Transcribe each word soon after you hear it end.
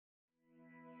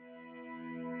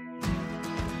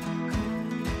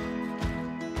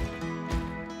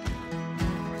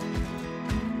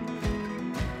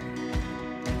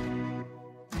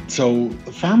So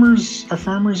our farmers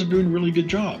are doing a really good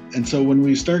job. And so when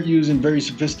we start using very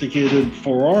sophisticated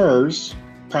 4Rs,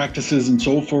 practices and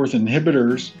so forth,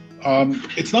 inhibitors,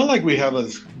 it's not like we have a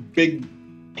big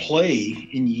play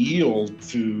in yield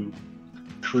to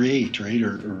create, right,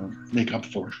 or make up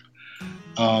for.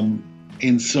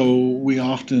 And so we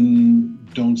often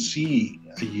don't see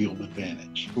a yield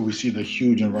advantage, but we see the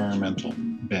huge environmental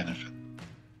benefit.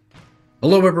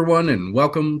 Hello, everyone, and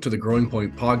welcome to the Growing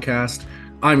Point podcast.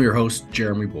 I'm your host,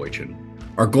 Jeremy Boychin.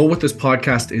 Our goal with this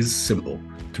podcast is simple: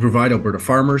 to provide Alberta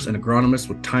farmers and agronomists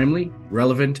with timely,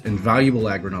 relevant, and valuable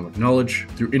agronomic knowledge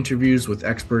through interviews with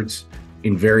experts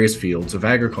in various fields of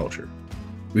agriculture.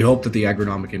 We hope that the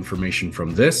agronomic information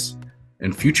from this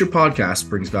and future podcasts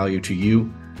brings value to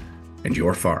you and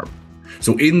your farm.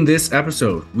 So in this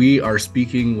episode, we are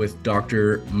speaking with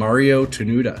Dr. Mario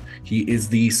Tenuta. He is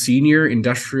the Senior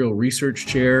Industrial Research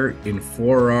Chair in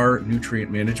 4R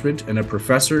Nutrient Management and a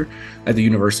professor at the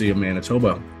University of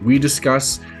Manitoba. We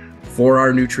discuss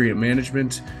 4R nutrient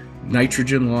management,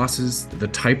 nitrogen losses, the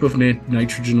type of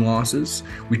nitrogen losses.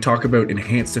 We talk about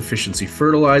enhanced efficiency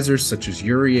fertilizers such as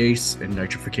urease and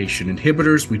nitrification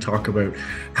inhibitors. We talk about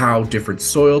how different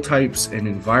soil types and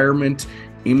environment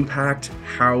impact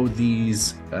how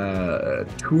these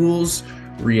tools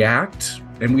react,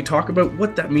 and we talk about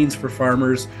what that means for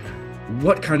farmers,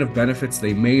 what kind of benefits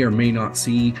they may or may not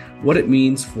see, what it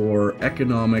means for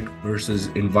economic versus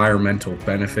environmental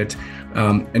benefit,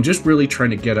 and just really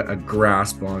trying to get a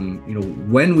grasp on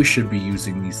when we should be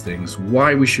using these things,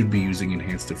 why we should be using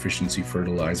enhanced efficiency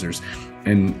fertilizers,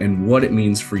 and what it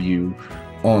means for you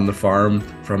on the farm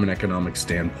from an economic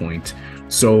standpoint.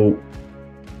 So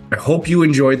I hope you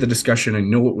enjoyed the discussion. I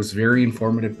know it was very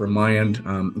informative from my end.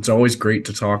 It's always great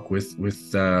to talk with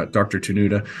Dr.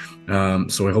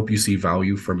 Tenuta. So I hope you see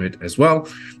value from it as well.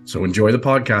 So enjoy the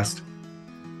podcast.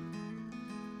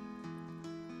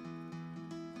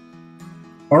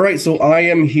 All right, so I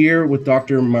am here with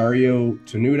Dr. Mario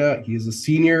Tenuta. He is a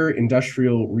Senior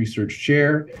Industrial Research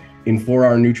Chair in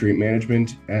 4R Nutrient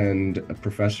Management and a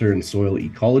professor in soil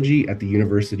ecology at the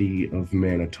University of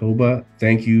Manitoba.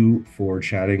 Thank you for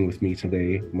chatting with me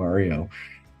today, Mario.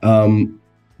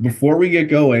 Before we get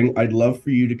going, I'd love for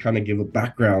you to kind of give a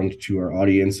background to our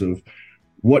audience of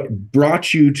what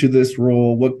brought you to this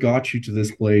role, what got you to this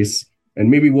place,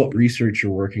 and maybe what research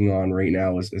you're working on right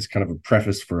now as kind of a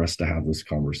preface for us to have this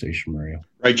conversation, Mario.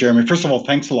 Right, Jeremy. First of all,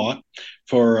 thanks a lot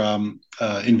for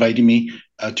inviting me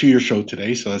to your show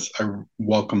today. So I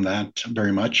welcome that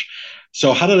very much.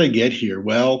 So how did I get here?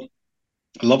 Well,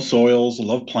 I love soils, I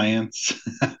love plants,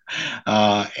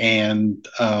 and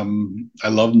I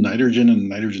love nitrogen and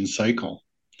nitrogen cycle.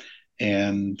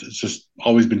 And it's just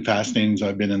always been fascinating. So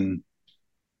I've been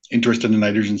interested in the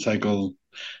nitrogen cycle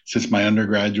since my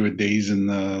undergraduate days in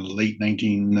the late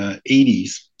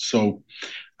 1980s. So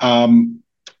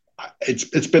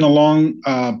it's been a long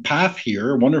path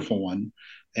here, a wonderful one.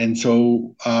 And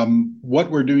so what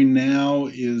we're doing now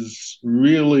is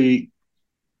really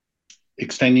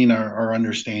extending our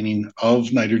understanding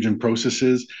of nitrogen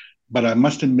processes, but I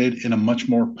must admit in a much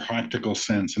more practical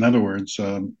sense. In other words,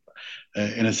 in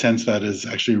a sense that is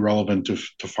actually relevant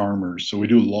to farmers. So we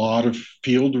do a lot of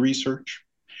field research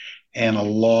and a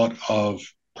lot of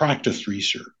practice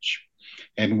research.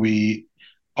 And we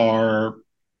are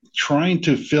trying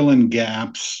to fill in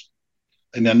gaps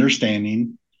in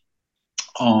understanding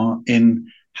in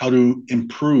how to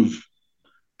improve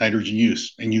nitrogen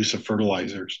use and use of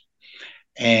fertilizers.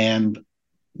 And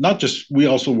not just, we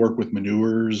also work with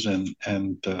manures and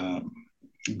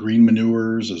green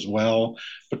manures as well,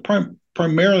 but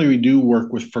primarily we do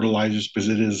work with fertilizers because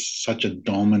it is such a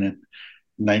dominant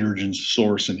nitrogen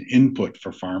source and input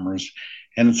for farmers.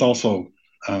 And it's also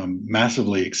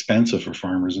massively expensive for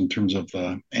farmers in terms of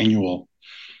the annual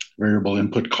variable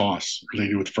input costs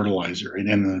related with fertilizer,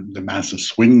 and the massive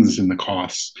swings in the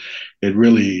costs. It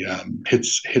really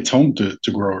hits home to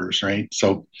growers, right?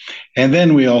 So, and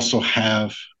then we also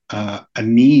have a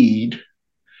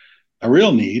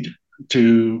real need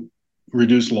to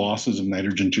reduce losses of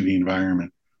nitrogen to the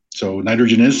environment. So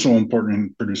nitrogen is so important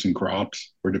in producing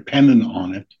crops. We're dependent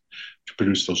on it to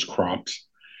produce those crops.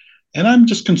 And I'm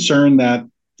just concerned that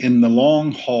in the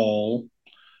long haul,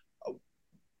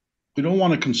 we don't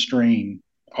want to constrain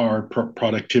our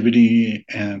productivity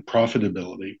and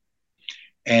profitability.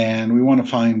 And we want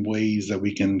to find ways that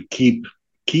we can keep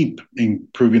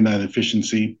improving that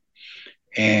efficiency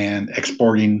and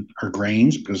exporting our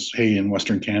grains, because hey, in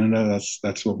Western Canada,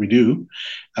 that's what we do,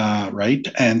 right?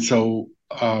 And so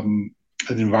the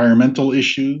environmental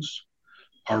issues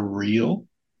are real.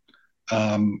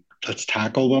 Let's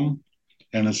tackle them,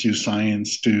 and let's use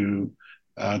science to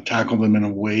tackle them in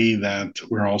a way that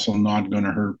we're also not going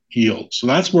to hurt yield. So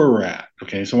that's where we're at.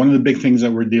 Okay. So one of the big things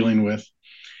that we're dealing with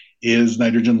is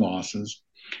nitrogen losses.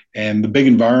 And the big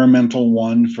environmental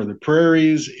one for the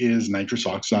prairies is nitrous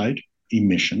oxide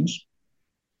emissions.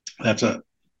 That's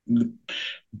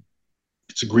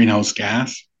it's a greenhouse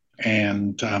gas,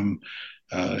 and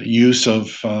use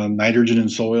of nitrogen in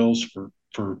soils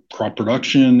for crop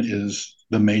production is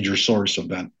the major source of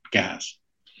that gas.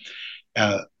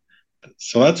 Uh,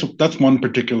 so that's one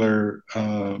particular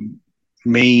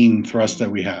main thrust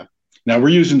that we have. Now we're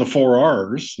using the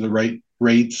 4Rs, the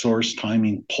rate, source,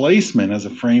 timing, placement as a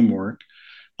framework,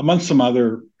 amongst some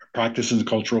other practices,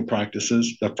 cultural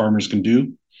practices that farmers can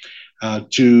do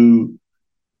to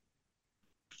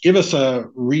give us a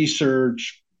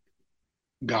research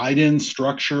guidance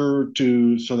structure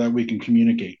so that we can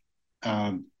communicate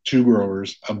to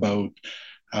growers about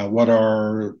what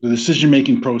are the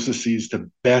decision-making processes to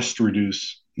best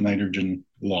reduce nitrogen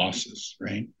losses,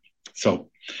 right? So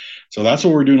that's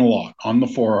what we're doing a lot on the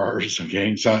 4Rs,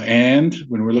 okay? So, and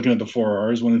when we're looking at the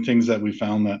 4Rs, one of the things that we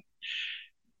found that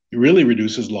it really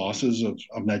reduces losses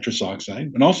of nitrous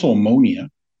oxide and also ammonia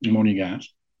gas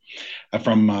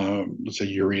from, let's say,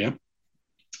 urea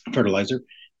fertilizer,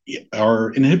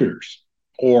 are inhibitors,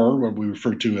 or what we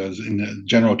refer to as, in the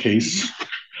general case,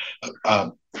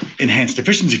 enhanced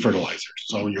efficiency fertilizers.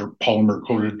 So your polymer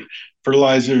coated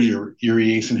fertilizers, your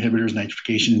urease inhibitors,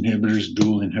 nitrification inhibitors,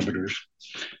 dual inhibitors,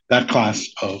 that class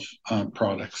of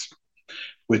products,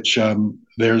 which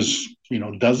there's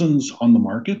dozens on the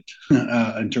market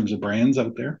in terms of brands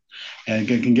out there, and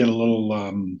it can get a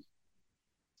little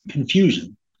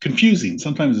confusing.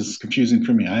 Sometimes it's confusing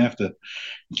for me. I have to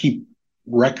keep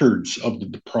records of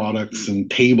the products and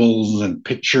tables and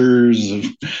pictures of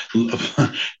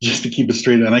just to keep it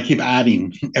straight. And I keep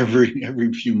adding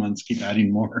every few months, keep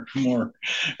adding more,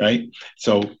 right?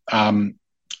 So I'm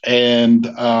with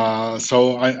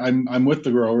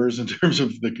the growers in terms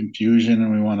of the confusion,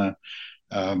 and we want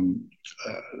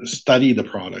to study the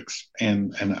products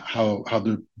and how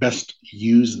to best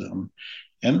use them.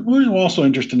 And we're also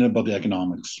interested about the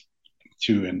economics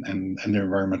too, and their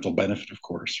environmental benefit, of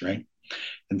course, right?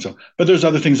 And so, but there's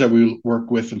other things that we work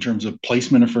with in terms of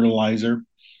placement of fertilizer,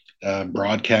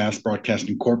 broadcast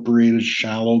incorporated,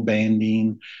 shallow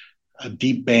banding,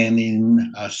 deep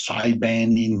banding, side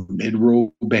banding,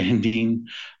 mid-row banding,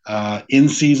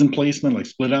 in-season placement like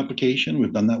split application.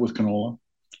 We've done that with canola.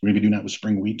 We're going to be doing that with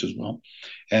spring wheat as well.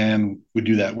 And we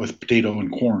do that with potato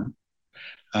and corn.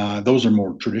 Those are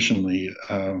more traditionally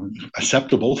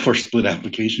acceptable for split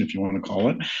application, if you want to call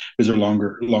it, because they're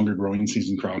longer growing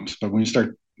season crops. But when you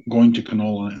start going to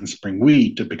canola and spring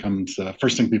wheat, it becomes the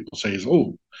first thing people say is,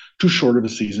 "Oh, too short of a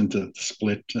season to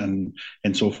split," and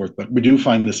so forth. But we do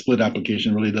find the split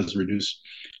application really does reduce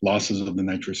losses of the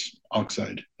nitrous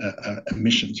oxide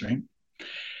emissions, right?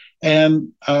 And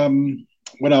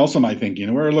what else am I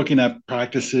thinking? We're looking at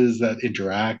practices that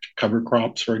interact, cover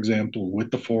crops, for example,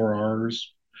 with the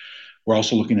 4Rs. We're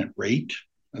also looking at rate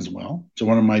as well. So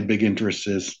one of my big interests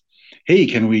is, hey,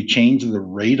 can we change the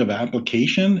rate of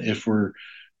application if we're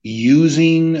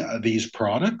using these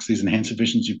products, these enhanced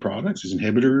efficiency products, these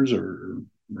inhibitors or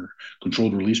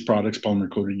controlled release products, polymer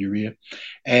coated urea,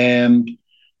 and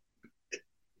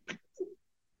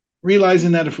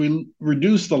realizing that if we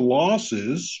reduce the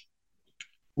losses,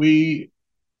 we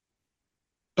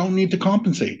don't need to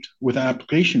compensate with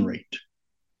application rate,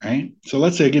 right? So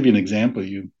let's say I give you an example.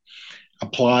 You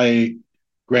apply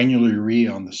granular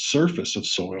urea on the surface of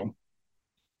soil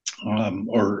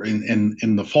or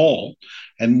in the fall,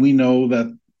 and we know that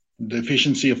the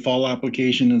efficiency of fall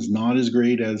application is not as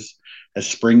great as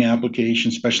spring application,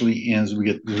 especially as we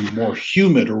get the more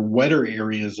humid or wetter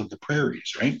areas of the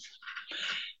prairies, right?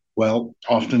 Well,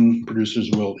 often producers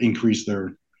will increase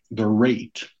their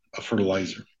rate of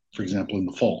fertilizer, for example, in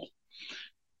the fall.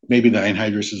 Maybe the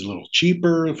anhydrous is a little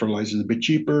cheaper, the fertilizer is a bit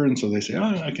cheaper, and so they say,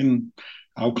 "Oh,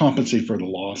 I'll compensate for the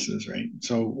losses," right?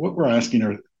 So what we're asking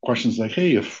are questions like,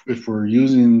 "Hey, if we're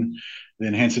using the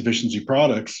enhanced efficiency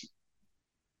products,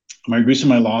 am I reducing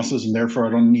my losses, and therefore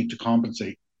I don't need to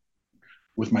compensate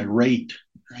with my rate,"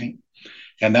 right?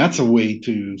 And that's a way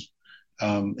to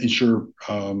ensure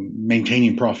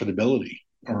maintaining profitability,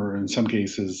 or in some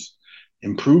cases,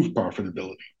 improve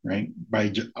profitability, right? By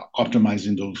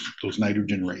optimizing those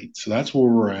nitrogen rates. So that's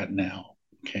where we're at now,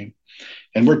 okay?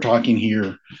 And we're talking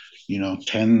here,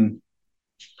 10,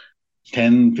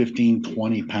 15,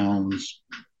 20 pounds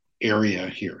area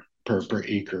here per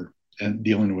acre and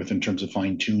dealing with in terms of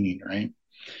fine tuning, right?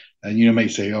 And you may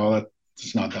say, "Oh,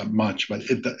 that's not that much," but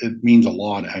it means a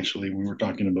lot actually when we're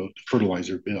talking about the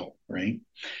fertilizer bill, right?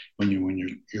 When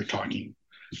you're talking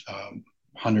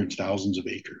hundreds, thousands of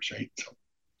acres, right? So,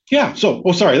 yeah. So,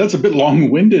 oh, sorry, that's a bit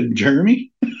long-winded,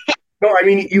 Jeremy. No, I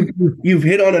mean you've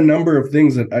hit on a number of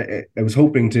things that I was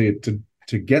hoping to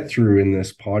get through in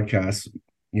this podcast.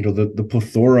 You know, the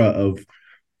plethora of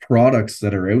products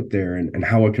that are out there, and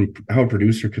how a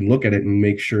producer can look at it and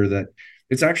make sure that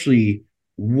it's actually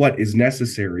what is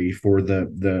necessary for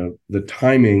the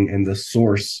timing and the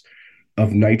source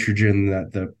of nitrogen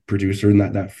that the producer and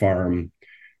that farm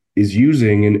is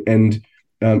using. And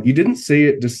you didn't say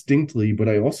it distinctly, but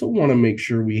I also want to make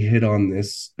sure we hit on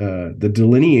this, the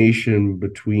delineation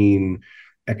between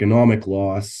economic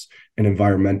loss and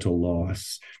environmental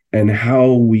loss, and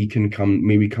how we can come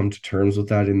to terms with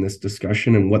that in this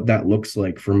discussion, and what that looks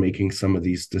like for making some of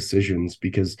these decisions.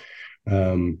 Because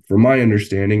from my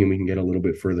understanding, and we can get a little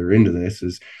bit further into this,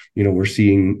 is, you know, we're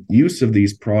seeing use of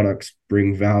these products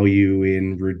bring value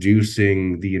in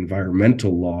reducing the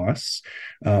environmental loss,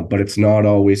 but it's not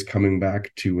always coming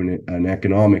back to an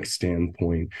economic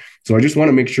standpoint. So I just want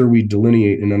to make sure we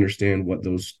delineate and understand what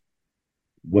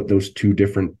those two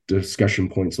different discussion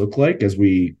points look like as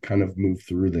we kind of move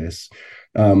through this.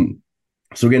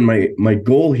 So again, my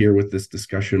goal here with this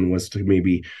discussion was to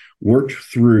maybe work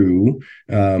through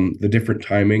the different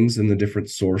timings and the different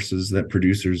sources that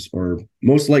producers are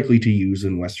most likely to use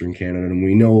in Western Canada. And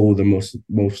we know the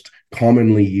most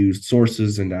commonly used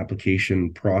sources and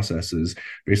application processes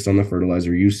based on the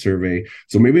fertilizer use survey.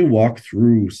 So maybe walk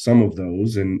through some of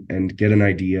those and get an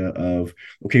idea of,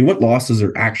 okay, what losses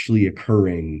are actually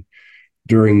occurring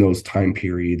during those time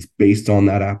periods based on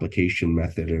that application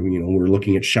method. And, you know, we're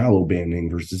looking at shallow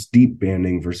banding versus deep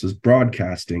banding versus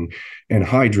broadcasting, and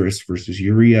hydrous versus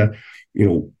urea. You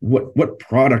know, what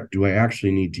product do I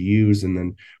actually need to use? And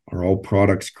then, are all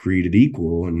products created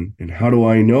equal? And how do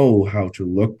I know how to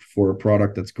look for a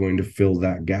product that's going to fill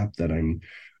that gap that I'm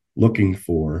looking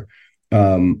for?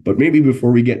 But maybe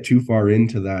before we get too far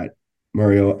into that,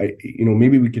 Mario,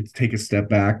 maybe we could take a step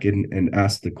back and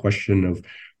ask the question of,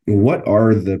 what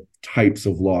are the types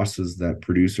of losses that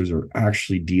producers are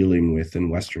actually dealing with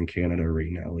in Western Canada right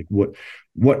now? Like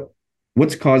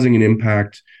what's causing an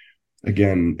impact,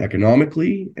 again,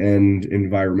 economically and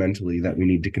environmentally, that we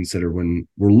need to consider when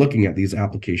we're looking at these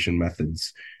application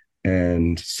methods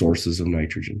and sources of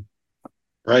nitrogen?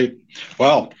 Right.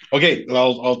 Well, okay.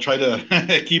 I'll try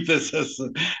to keep this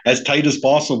as tight as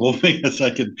possible because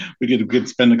we could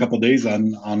spend a couple of days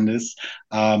on this.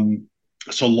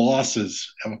 So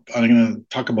losses. I'm going to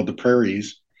talk about the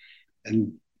prairies,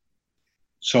 and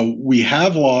so we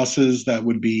have losses that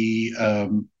would be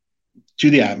to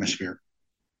the atmosphere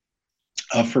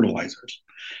of fertilizers,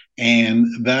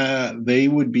 and that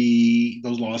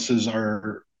those losses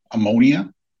are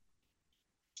ammonia,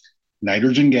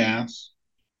 nitrogen gas,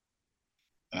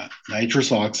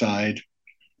 nitrous oxide,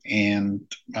 and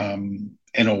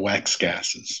NOx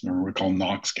gases, or we call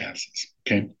NOx gases.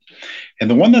 Okay. And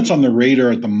the one that's on the radar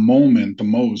at the moment the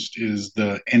most is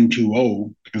the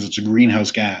N2O, because it's a greenhouse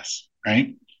gas,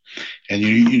 right? And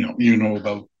you know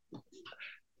about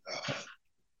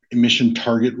emission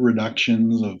target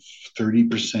reductions of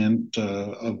 30%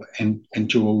 of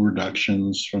N2O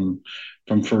reductions from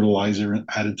fertilizer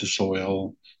added to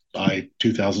soil by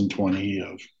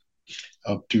 2020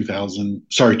 of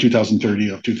 2030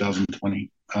 of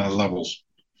 2020 levels.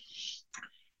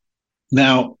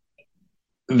 Now,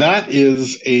 that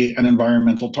is an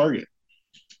environmental target.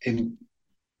 In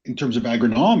terms of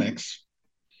agronomics,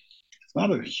 it's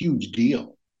not a huge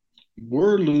deal.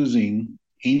 We're losing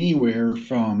anywhere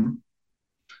from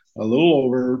a little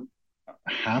over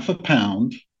half a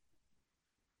pound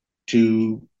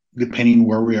to, depending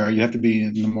where we are, you have to be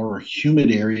in the more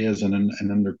humid areas and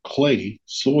under clay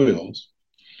soils,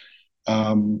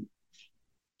 to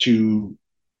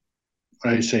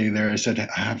what I say there, I said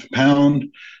half a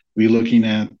pound. We're looking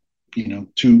at,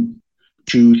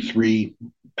 2-3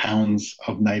 pounds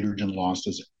of nitrogen lost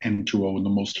as N2O in the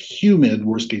most humid,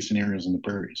 worst case scenarios in the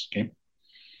prairies. Okay.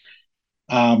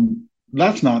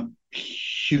 That's not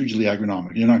hugely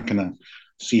agronomic. You're not going to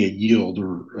see a yield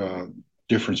or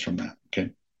difference from that. Okay.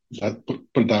 Put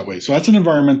it that way. So that's an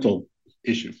environmental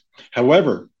issue.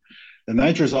 However, the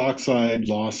nitrous oxide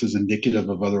loss is indicative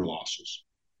of other losses.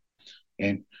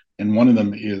 Okay. And one of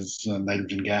them is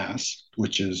nitrogen gas,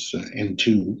 which is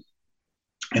N2,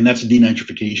 and that's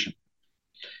denitrification.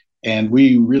 And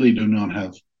we really do not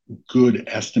have good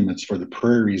estimates for the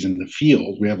prairies in the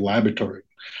field. We have laboratory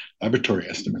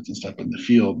estimates and stuff in the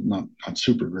field, not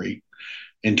super great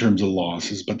in terms of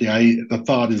losses. But the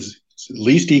thought is at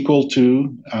least equal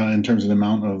to, in terms of the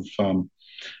amount of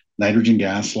nitrogen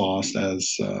gas lost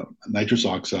as nitrous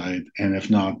oxide, and if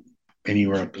not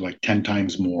anywhere up to like 10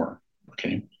 times more.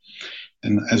 Okay.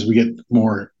 And as we get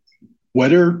more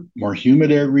wetter, more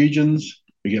humid air regions,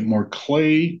 we get more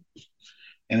clay.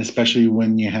 And especially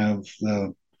when you have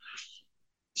the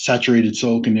saturated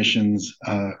soil conditions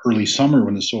early summer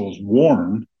when the soil is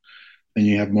warm, then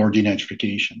you have more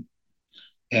denitrification.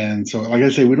 And so, like I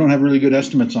say, we don't have really good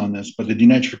estimates on this, but the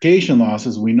denitrification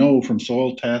losses we know from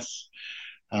soil tests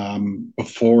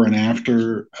before and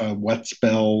after wet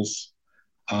spells,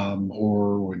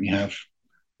 or when you have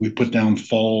we put down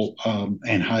fall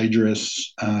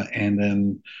anhydrous, and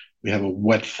then we have a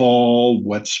wet fall,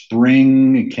 wet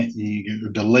spring.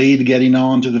 You're delayed getting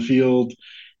onto the field.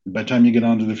 By the time you get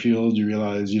onto the field, you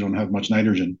realize you don't have much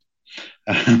nitrogen.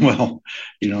 Well,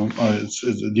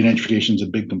 denitrification is a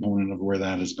big component of where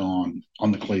that has gone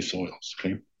on the clay soils.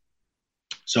 Okay,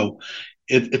 so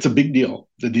it's a big deal,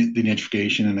 the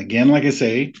denitrification. And again, like I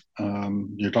say,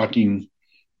 you're talking,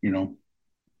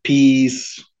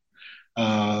 Peace,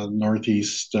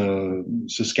 northeast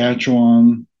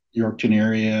Saskatchewan, Yorkton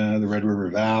area, the Red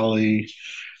River Valley,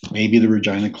 maybe the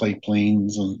Regina Clay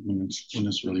Plains when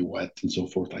it's really wet and so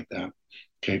forth like that.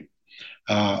 Okay.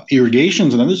 Irrigation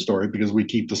is another story because we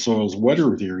keep the soils wetter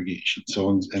with irrigation. So,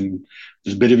 and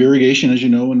there's a bit of irrigation, as you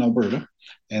know, in Alberta.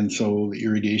 And so the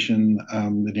irrigation,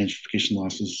 the denitrification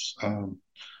losses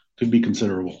could be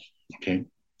considerable. Okay.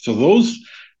 So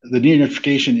the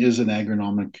denitrification is an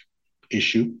agronomic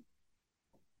issue,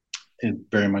 and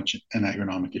very much an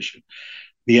agronomic issue.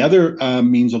 The other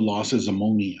means of loss is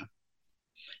ammonia.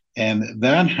 And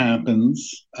that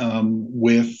happens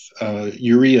with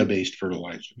urea-based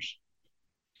fertilizers.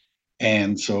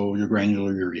 And so your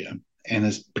granular urea, and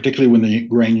it's particularly when the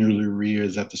granular urea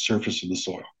is at the surface of the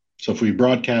soil. So if we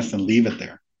broadcast and leave it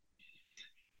there,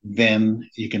 then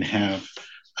you can have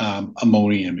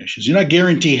ammonia emissions. You're not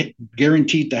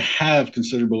guaranteed to have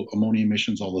considerable ammonia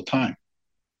emissions all the time.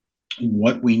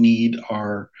 What we need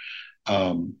are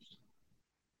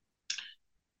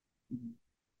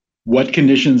wet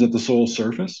conditions at the soil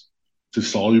surface to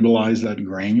solubilize that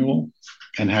granule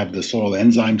and have the soil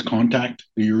enzymes contact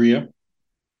the urea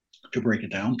to break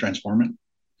it down, transform it.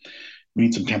 We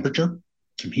need some temperature,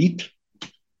 some heat,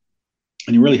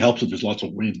 and it really helps if there's lots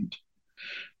of wind.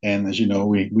 And as you know,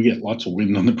 we get lots of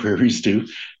wind on the prairies too,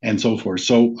 and so forth.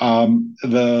 So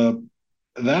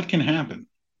that can happen.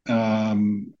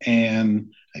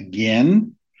 And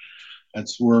again,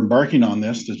 we're embarking on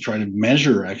this to try to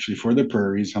measure actually for the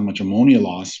prairies how much ammonia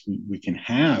loss we can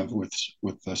have with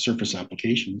surface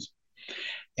applications.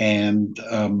 And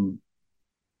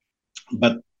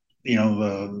but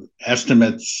the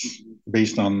estimates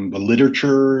based on the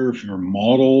literature or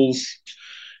models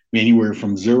anywhere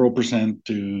from 0%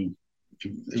 to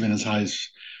even as high as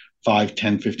 5,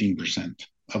 10, 15%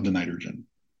 of the nitrogen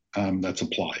that's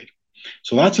applied.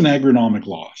 So that's an agronomic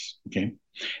loss. Okay.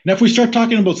 Now, if we start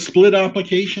talking about split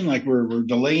application, like we're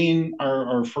delaying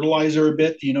our fertilizer a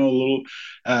bit, a little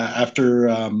after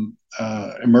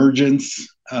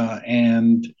emergence,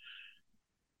 and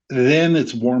then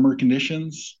it's warmer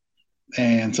conditions,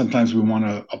 and sometimes we want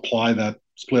to apply that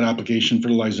split application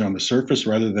fertilizer on the surface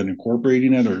rather than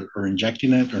incorporating it or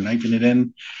injecting it or knifing it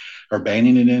in or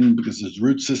banding it in because there's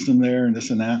root system there and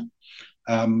this and that.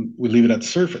 We leave it at the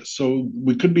surface. So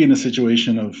we could be in a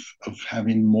situation of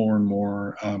having more and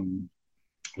more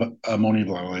ammonia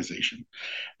volatilization.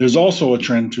 There's also a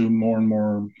trend to more and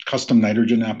more custom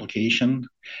nitrogen application,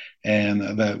 and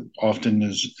that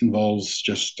often involves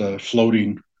just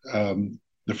floating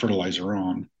the fertilizer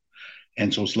on.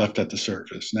 And so it's left at the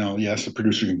surface. Now, yes, the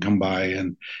producer can come by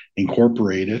and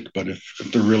incorporate it, but if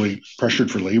they're really pressured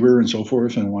for labor and so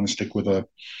forth and want to stick with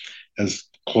as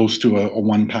close to a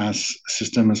one-pass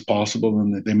system as possible,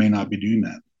 then they may not be doing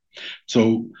that.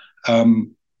 So,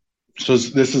 so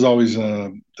this is always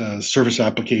a surface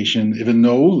application, even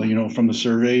though from the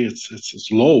survey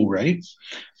it's low, right?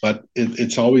 But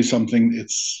it's always something.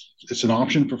 It's an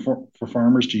option for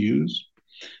farmers to use.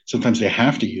 Sometimes they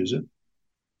have to use it.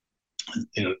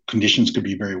 Conditions could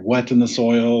be very wet in the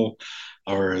soil,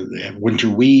 or they have winter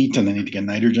wheat and they need to get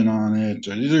nitrogen on it.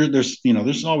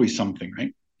 There's always something,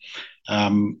 right?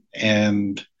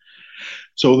 And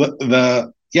so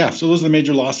so those are the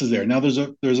major losses there. Now there's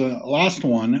a last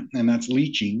one, and that's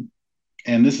leaching,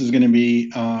 and this is going to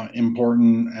be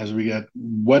important as we get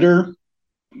wetter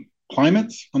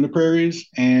climates on the prairies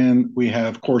and we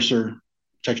have coarser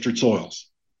textured soils.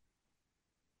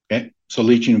 Okay, so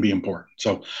leaching will be important.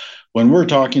 So when we're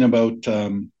talking about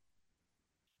on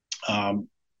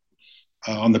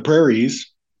the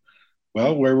prairies,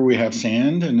 well, wherever we have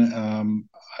sand and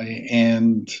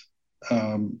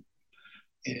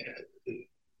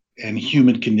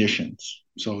humid conditions.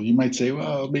 So you might say,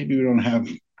 well, maybe we don't have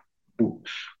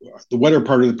the wetter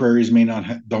part of the prairies may not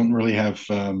don't really have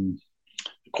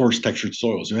coarse textured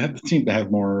soils. They seem to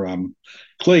have more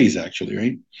clays, actually,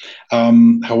 right?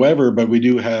 However, but we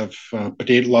do have a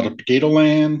lot of potato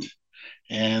land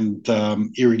and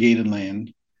irrigated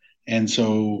land, and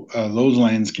so those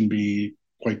lands can be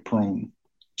quite prone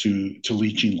to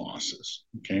leaching losses.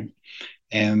 Okay,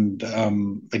 and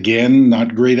again,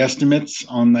 not great estimates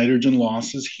on nitrogen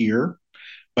losses here,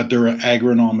 but they're of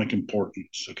agronomic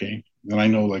importance. Okay, and I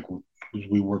know, like,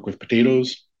 we work with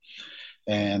potatoes,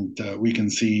 and we can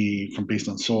see from based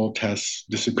on soil tests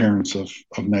disappearance of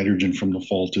nitrogen from the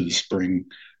fall to the spring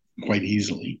quite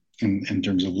easily in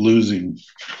terms of losing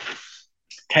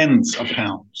tens of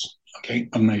pounds, okay,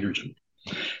 of nitrogen.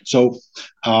 So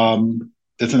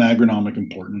it's an agronomic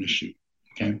important issue.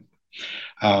 Okay,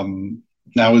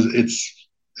 now it's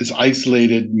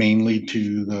isolated mainly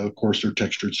to the coarser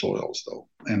textured soils, though,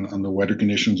 and on the wetter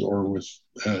conditions or with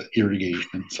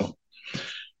irrigation. So,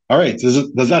 all right,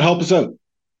 does that help us out?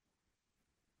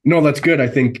 No, that's good. I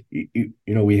think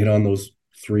we hit on those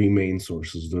three main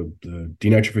sources: the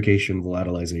denitrification,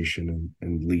 volatilization,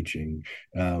 and leaching.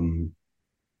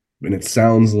 And it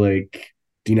sounds like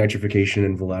denitrification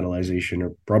and volatilization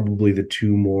are probably the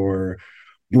two more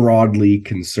broadly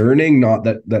concerning. Not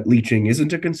that leaching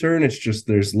isn't a concern, it's just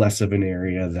there's less of an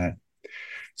area that.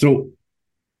 So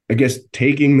I guess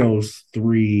taking those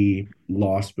three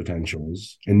loss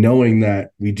potentials and knowing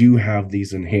that we do have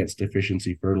these enhanced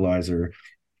efficiency fertilizer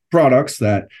products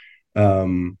that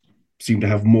seem to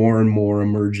have more and more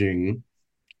emerging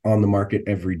on the market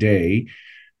every day,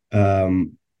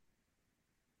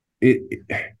 it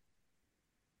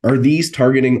are these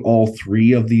targeting all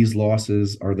three of these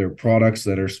losses? Are there products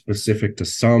that are specific to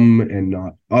some and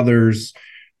not others?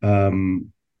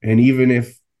 And even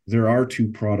if there are two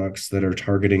products that are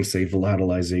targeting, say,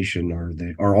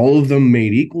 volatilization, are all of them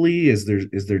made equally? Is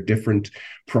there different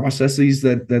processes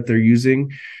that they're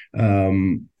using?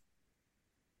 And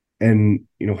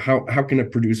how can a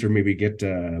producer maybe get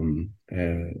kind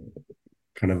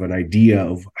of an idea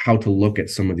of how to look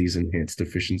at some of these enhanced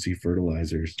efficiency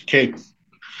fertilizers? Okay.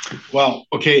 Well,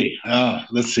 okay.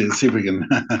 Let's see if we can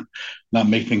not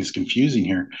make things confusing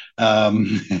here.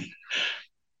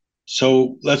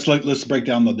 So let's break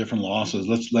down the different losses.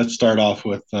 Let's start off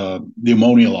with the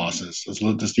ammonia losses.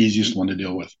 That's the easiest one to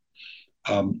deal with.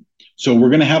 So we're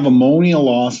going to have ammonia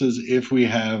losses if we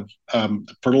have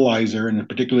fertilizer, and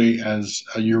particularly as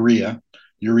a urea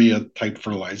type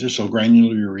fertilizer, so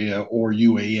granular urea or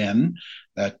UAN,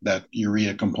 that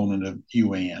urea component of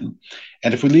UAN,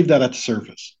 and if we leave that at the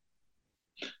surface.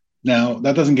 Now,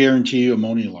 that doesn't guarantee you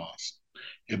ammonia loss.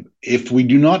 If we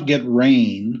do not get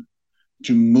rain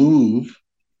to move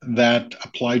that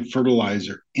applied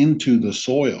fertilizer into the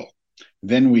soil,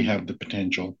 then we have the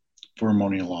potential for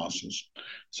ammonia losses.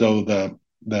 So the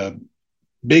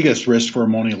biggest risk for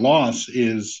ammonia loss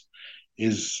is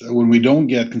when we don't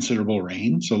get considerable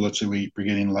rain. So let's say we're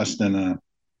getting less than a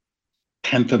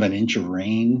tenth of an inch of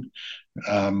rain.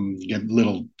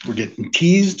 We're getting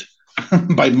teased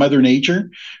by Mother Nature,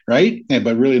 right?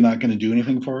 But really not going to do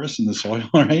anything for us in the soil,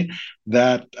 right?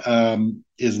 That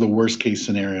is the worst case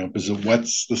scenario, because it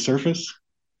wets the surface,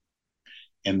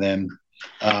 and then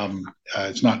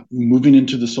it's not moving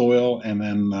into the soil, and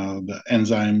then the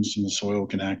enzymes in the soil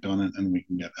can act on it, and we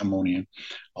can get ammonia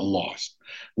lost.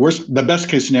 The best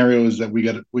case scenario is that we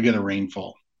get a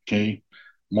rainfall. Okay,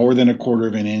 more than a quarter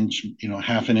of an inch,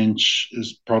 half an inch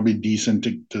is probably decent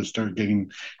to start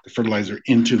getting the fertilizer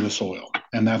into the soil,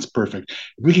 and that's perfect.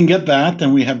 If we can get that,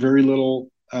 then we have very little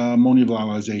ammonia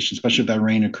volatilization, especially if that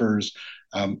rain occurs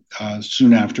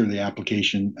soon after the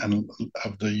application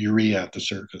of the urea at the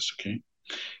surface. Okay,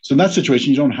 so in that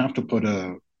situation, you don't have to put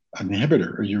an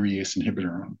inhibitor, a urease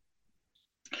inhibitor on.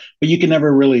 But you can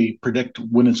never really predict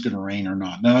when it's going to rain or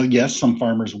not. Now, yes, some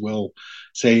farmers will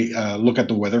say, look at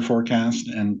the weather forecast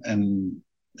and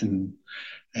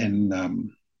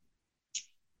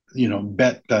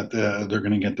bet that they're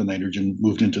going to get the nitrogen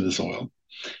moved into the soil.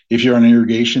 If you're on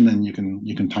irrigation, then you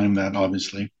can time that,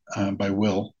 obviously, by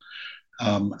will.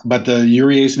 But the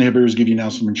urease inhibitors give you now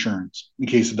some insurance in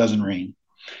case it doesn't rain.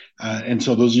 And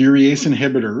so those urease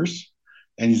inhibitors,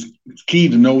 and it's key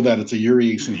to know that it's a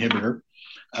urease inhibitor,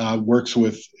 works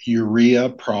with urea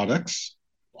products,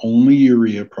 only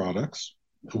urea products.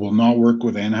 It will not work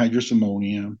with anhydrous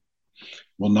ammonia,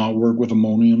 will not work with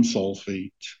ammonium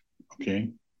sulfate. Okay,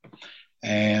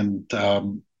 and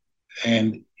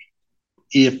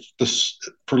if the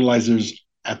fertilizer's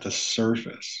at the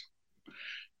surface,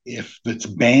 if it's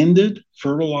banded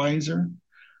fertilizer,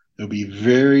 there'll be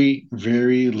very,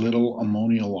 very little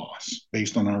ammonia loss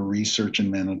based on our research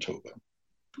in Manitoba.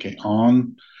 okay,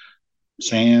 on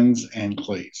sands and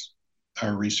clays,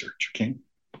 our research, okay?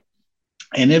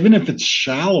 And even if it's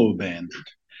shallow banded,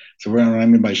 so what I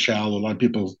mean by shallow, a lot of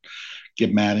people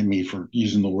get mad at me for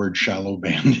using the word shallow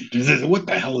banded. What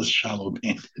the hell is shallow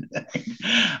banded?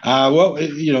 Well,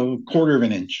 quarter of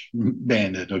an inch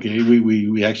banded. Okay,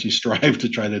 we actually strive to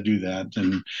try to do that,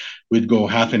 and we'd go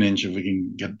half an inch if we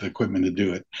can get the equipment to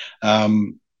do it,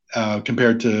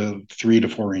 compared to 3 to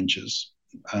 4 inches.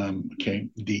 Okay,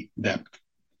 deep depth.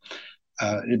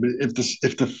 If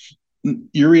the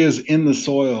urea is in the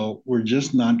soil, we're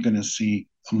just not going to see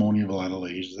ammonia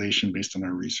volatilization based on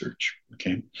our research.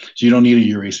 Okay, so you don't need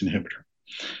a urease inhibitor.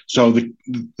 So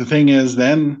the thing is,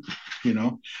 then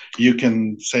you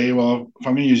can say, well, if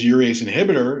I'm going to use urease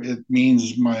inhibitor, it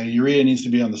means my urea needs to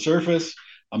be on the surface.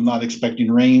 I'm not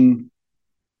expecting rain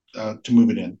to move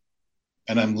it in,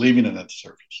 and I'm leaving it at the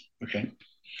surface. Okay,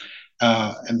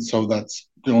 and so that's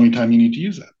the only time you need to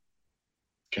use that.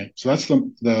 Okay, so that's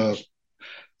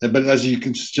but as you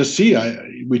can just see,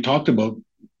 we talked about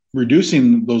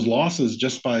reducing those losses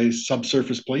just by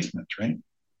subsurface placement, right?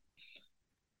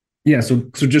 Yeah, so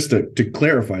just to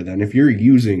clarify then, if you're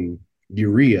using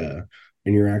urea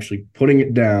and you're actually putting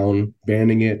it down,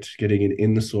 banding it, getting it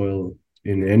in the soil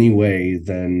in any way,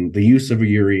 then the use of a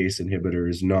urease inhibitor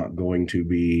is not going to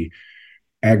be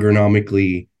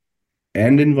agronomically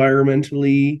and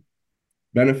environmentally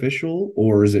beneficial,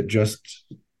 or is it just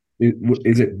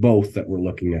is it both that we're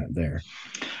looking at there?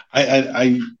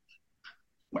 I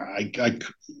I, I,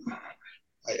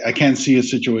 I can't see a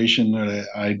situation that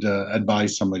I'd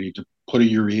advise somebody to put a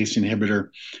urease inhibitor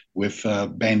with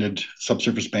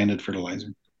subsurface banded fertilizer,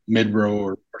 mid row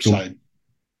or So side.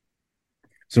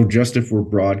 So just if we're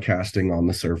broadcasting on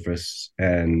the surface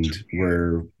and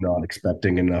we're not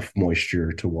expecting enough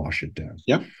moisture to wash it down.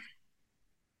 Yep.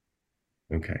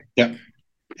 Okay. Yep.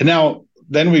 And now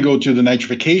then we go to the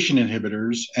nitrification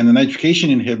inhibitors, and the nitrification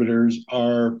inhibitors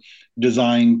are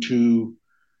designed to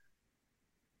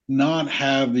not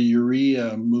have the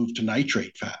urea move to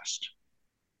nitrate fast.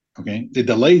 Okay. It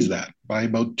delays that by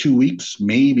about 2 weeks,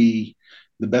 maybe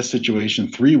the best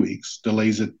situation, 3 weeks,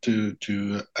 delays it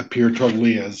to appear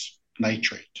totally as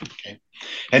nitrate. Okay.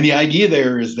 And the idea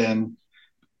there is then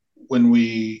when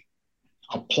we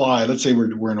apply, let's say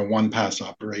we're in a one pass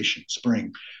operation,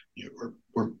 spring,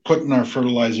 we're putting our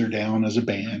fertilizer down as a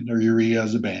band or urea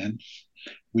as a band.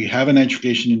 We have a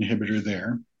nitrification inhibitor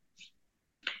there.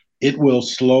 It will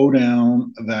slow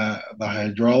down the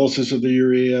hydrolysis of the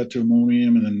urea to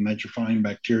ammonium and then nitrifying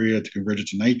bacteria to convert it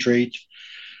to nitrate,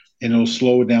 and it'll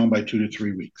slow it down by 2 to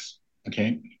 3 weeks.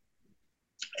 Okay.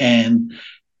 And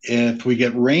if we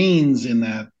get rains in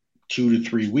that 2 to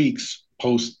 3 weeks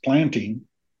post planting,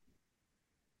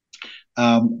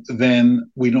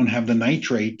 then we don't have the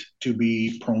nitrate to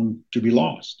be prone to be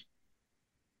lost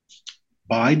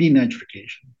by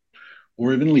denitrification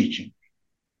or even leaching.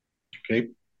 Okay.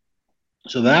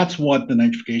 So that's what the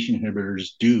nitrification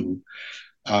inhibitors do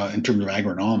in terms of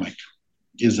agronomic,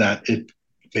 is that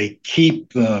they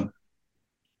keep the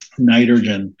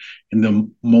nitrogen in the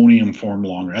ammonium form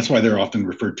longer. That's why they're often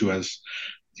referred to as,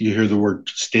 you hear the word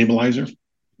stabilizer,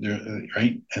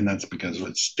 right? And that's because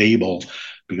it's stable,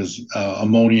 because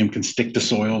ammonium can stick to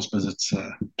soils because it's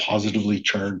positively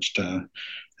charged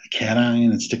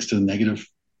cation. It sticks to the negative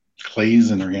clays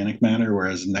and organic matter,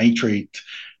 whereas nitrate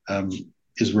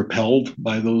is repelled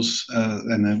by those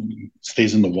and then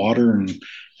stays in the water,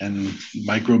 and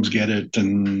microbes get it,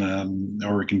 and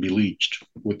or it can be leached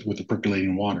with the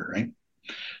percolating water, right?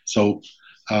 So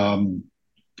the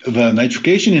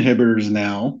nitrification inhibitors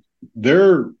now,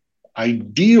 their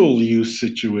ideal use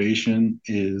situation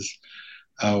is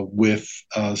with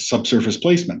subsurface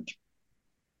placement,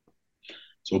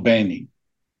 so banding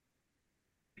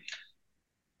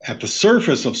at the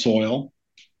surface of soil.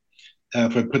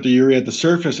 If I put the urea at the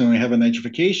surface and we have a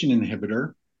nitrification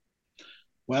inhibitor,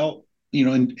 well,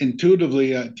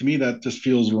 intuitively, to me, that just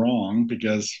feels wrong,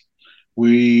 because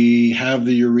we have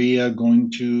the urea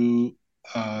going to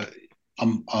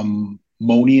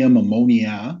ammonia,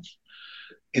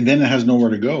 and then it has nowhere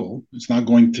to go. It's not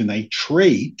going to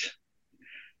nitrate.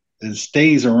 It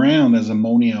stays around as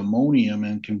ammonium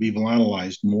and can be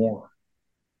volatilized more,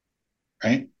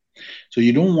 right? So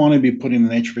you don't want to be putting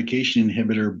the nitrification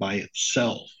inhibitor by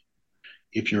itself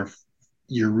if your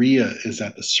urea is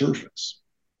at the surface.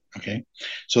 Okay,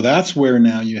 so that's where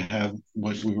now you have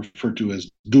what we refer to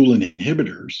as dual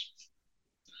inhibitor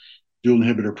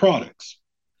products,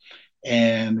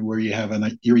 and where you have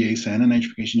a urease and a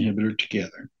nitrification inhibitor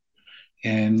together.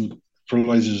 And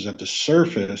fertilizers at the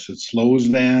surface, it slows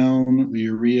down the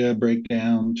urea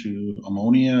breakdown to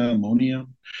ammonia,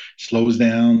 slows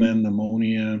down then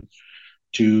ammonia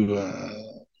to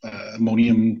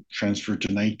ammonium transfer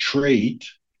to nitrate,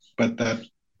 but that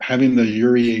having the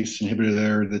urease inhibitor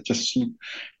there, that just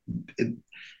it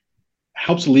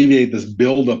helps alleviate this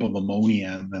buildup of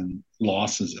ammonia and then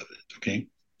losses of it. Okay,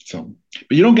 so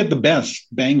but you don't get the best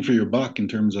bang for your buck in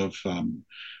terms of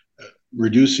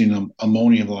reducing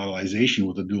ammonia volatilization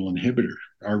with a dual inhibitor.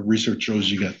 Our research shows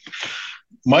you get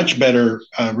much better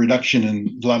reduction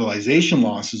in volatilization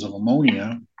losses of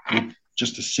ammonia with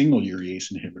just a single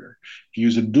urease inhibitor. If you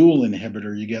use a dual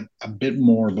inhibitor, you get a bit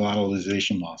more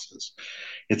volatilization losses.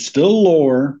 It's still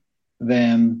lower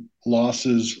than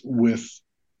losses with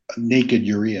naked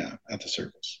urea at the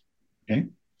surface. Okay,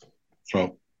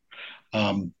 so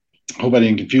hope I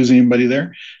didn't confuse anybody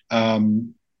there.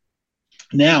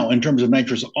 Now, in terms of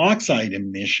nitrous oxide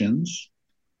emissions,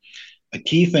 a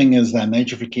key thing is that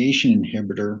nitrification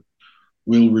inhibitor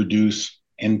will reduce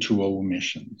N2O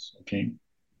emissions. Okay,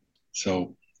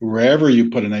 so wherever you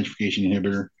put a nitrification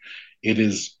inhibitor, it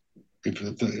is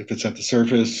if it's at the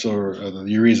surface or the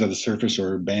urea is at the surface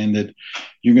or banded,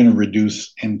 you're going to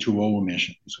reduce N2O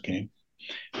emissions. Okay,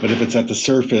 but if it's at the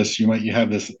surface, you have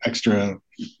this extra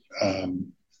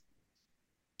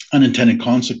unintended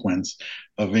consequence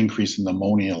of increasing the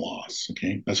ammonia loss.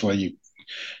 Okay, that's why you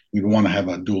want to have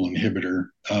a dual inhibitor,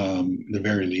 the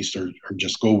very least, or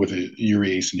just go with a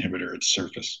urease inhibitor at the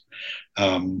surface.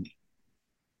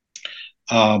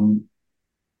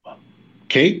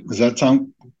 Okay, does that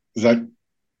sound? Is that?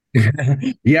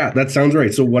 Yeah, that sounds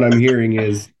right. So what I'm hearing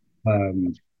is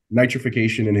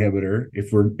nitrification inhibitor.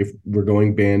 If we're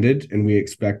going banded and we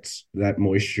expect that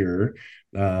moisture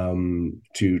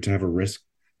to have a risk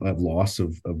of loss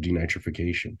of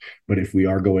denitrification, but if we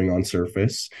are going on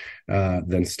surface,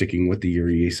 then sticking with the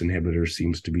urease inhibitor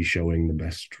seems to be showing the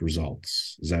best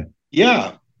results. Is that?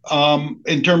 Yeah,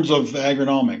 in terms of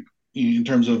agronomic, in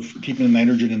terms of keeping the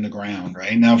nitrogen in the ground,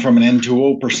 right? Now, from an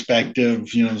N2O perspective,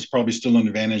 there's probably still an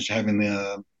advantage having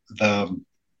the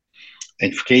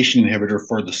nitrification inhibitor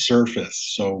for the surface.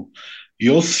 So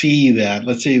you'll see that,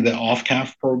 let's say the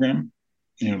off-calf program,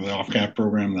 the off-calf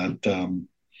program that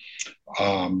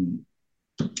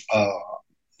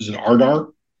is it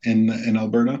Ardar in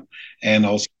Alberta, and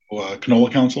also Canola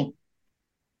Council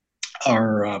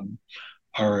are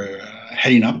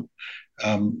heading up.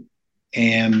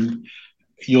 And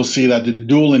you'll see that the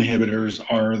dual inhibitors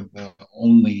are the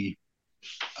only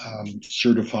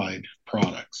certified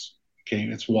products. Okay,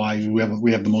 that's why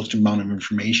we have the most amount of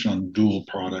information on dual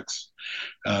products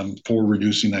for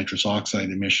reducing nitrous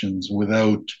oxide emissions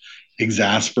without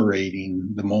exasperating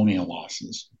the ammonia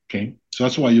losses. Okay, so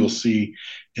that's why you'll see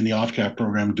in the off-cap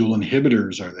program dual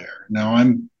inhibitors are there. Now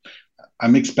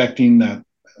I'm expecting that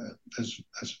as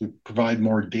we provide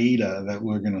more data, that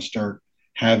we're going to start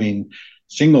having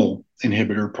single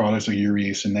inhibitor products like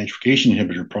urease and nitrification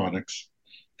inhibitor products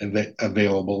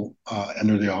available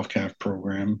under the off-calf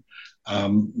program.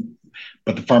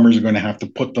 But the farmers are going to have to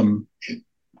put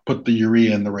the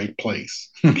urea in the right place,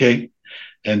 okay,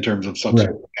 in terms of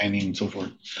substrate planning and so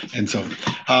forth. And so,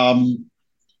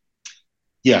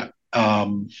 yeah.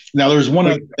 Now there's one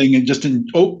other thing, and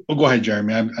go ahead,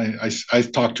 Jeremy. I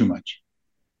talked too much.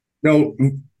 No,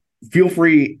 feel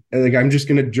free. Like, I'm just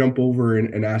going to jump over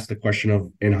and ask the question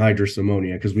of anhydrous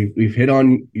ammonia, because we've hit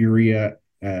on urea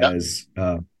as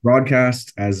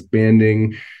broadcast, as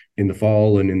banding in the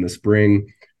fall and in the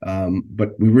spring,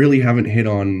 but we really haven't hit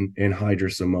on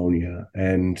anhydrous ammonia.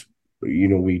 And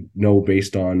we know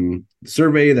based on the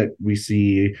survey that we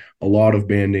see a lot of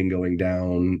banding going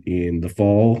down in the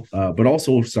fall, but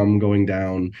also some going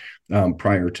down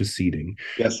prior to seeding.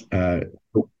 Yes.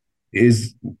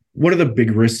 What are the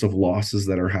big risks of losses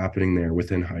that are happening there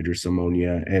within anhydrous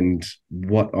ammonia, and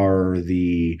what are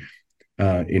the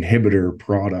inhibitor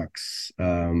products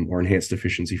or enhanced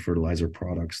efficiency fertilizer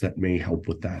products that may help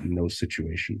with that in those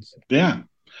situations? Yeah,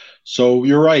 so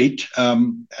you're right.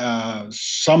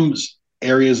 Some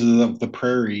areas of the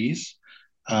prairies,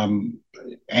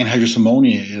 anhydrous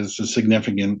ammonia is a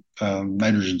significant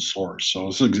nitrogen source. So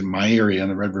this is in my area in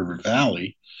the Red River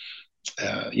Valley.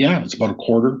 It's about a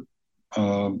quarter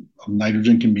of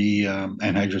nitrogen can be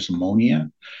anhydrous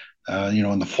ammonia.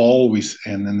 In the fall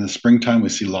and in the springtime we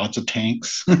see lots of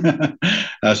tanks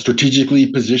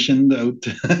strategically positioned out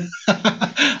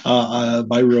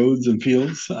by roads and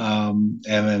fields, and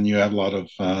then you have a lot of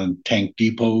tank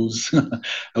depots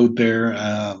out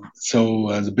there. So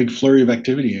there's a big flurry of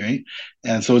activity, right?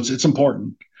 And so it's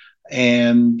important.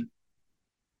 And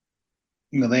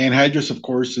the anhydrous, of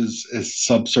course, is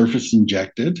subsurface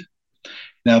injected.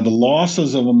 Now, the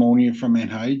losses of ammonia from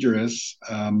anhydrous,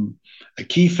 a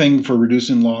key thing for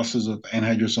reducing losses of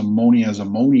anhydrous ammonia as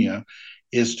ammonia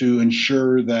is to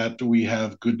ensure that we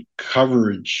have good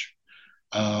coverage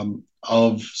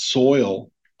of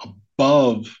soil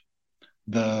above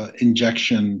the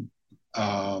injection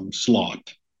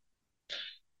slot.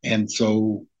 And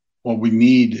so what we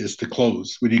need is to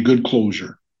close. We need good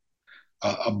closure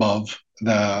above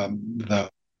the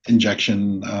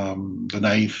injection, the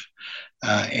knife,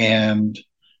 and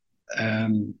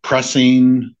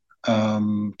pressing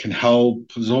can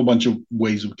help. There's a whole bunch of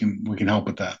ways we can help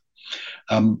with that.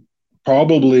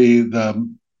 Probably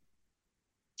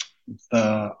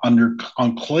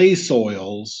on clay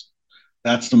soils,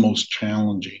 that's the most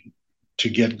challenging, to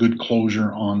get good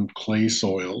closure on clay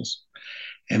soils.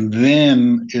 And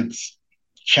then it's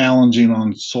challenging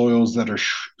on soils that are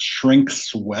shrink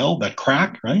swell, that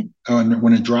crack, right?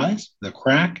 When it dries, the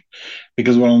crack,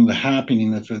 because what ends up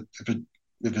happening if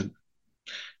it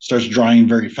starts drying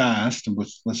very fast and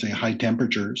with, let's say, high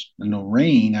temperatures and no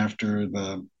rain after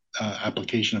the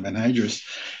application of anhydrous,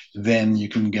 then you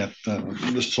can get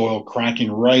the soil cracking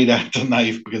right at the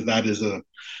knife, because that is a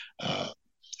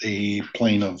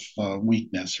plane of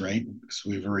weakness, right?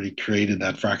 So we've already created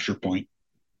that fracture point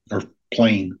or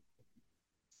plane.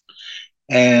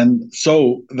 And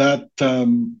so that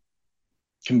can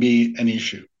be an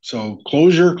issue. So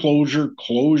closure,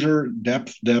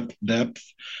 depth.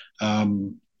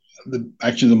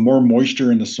 Actually, the more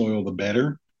moisture in the soil, the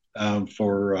better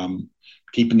for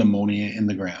keeping the ammonia in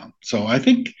the ground. So I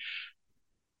think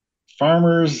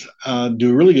farmers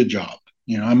do a really good job.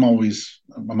 I'm always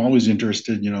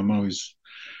interested.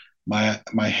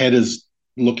 My head is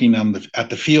looking at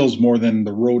the fields more than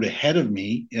the road ahead of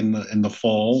me in the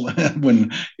fall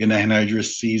when in the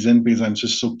anhydrous season, because I'm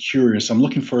just so curious. I'm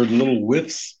looking for little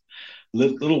whiffs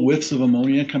of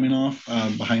ammonia coming off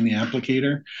behind the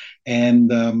applicator, and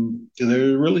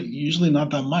they're really usually not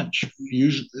that much.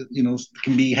 Usually, it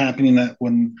can be happening that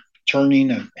when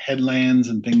turning at headlands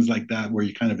and things like that, where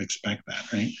you kind of expect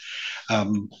that, right?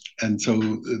 And so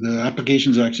the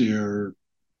applications actually are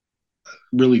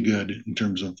really good in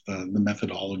terms of the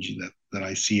methodology that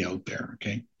I see out there.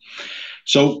 Okay,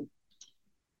 so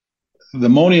the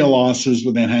ammonia losses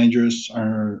with anhydrous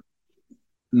are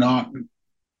not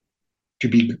to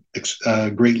be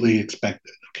greatly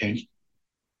expected. Okay,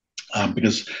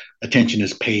 because attention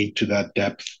is paid to that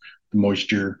depth,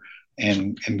 moisture,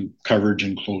 and coverage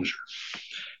and closure.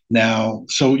 Now,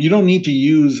 so you don't need to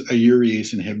use a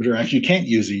urease inhibitor. Actually, you can't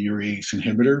use a urease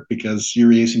inhibitor because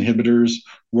urease inhibitors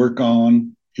work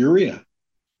on urea.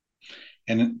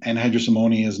 And anhydrous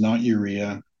ammonia is not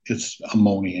urea, it's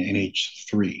ammonia,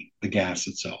 NH3, the gas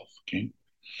itself. Okay.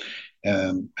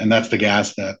 And that's the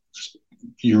gas that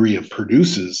urea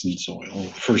produces in soil,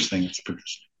 the first thing it's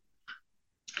produced.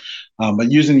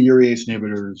 But using a urease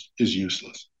inhibitor is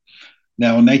useless.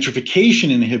 Now, a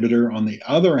nitrification inhibitor, on the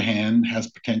other hand,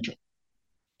 has potential.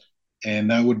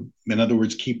 And that would, in other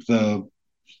words, keep the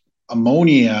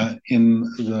ammonia in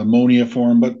the ammonia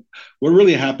form. But what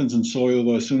really happens in soil,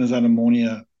 though, as soon as that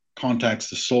ammonia contacts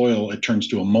the soil, it turns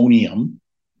to ammonium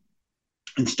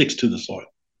and sticks to the soil,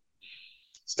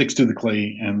 sticks to the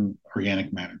clay and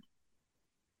organic matter.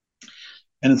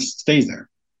 And it stays there.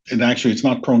 And actually, it's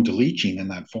not prone to leaching in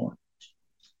that form.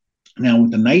 Now,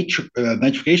 with the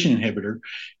nitrification inhibitor,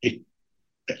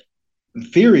 the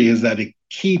theory is that it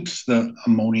keeps the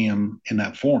ammonium in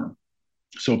that form.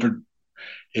 So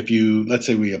if you, let's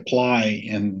say we apply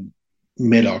in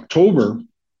mid-October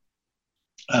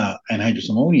anhydrous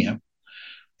ammonia,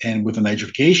 and with a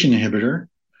nitrification inhibitor,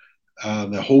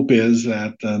 the hope is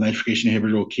that the nitrification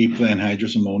inhibitor will keep the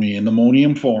anhydrous ammonia in the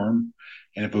ammonium form.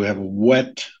 And if we have a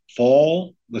wet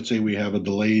fall, let's say we have a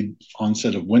delayed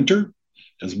onset of winter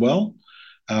as well,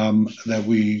 that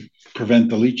we prevent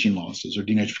the leaching losses or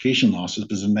denitrification losses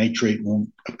because the nitrate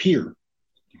won't appear,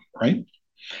 right?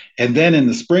 And then in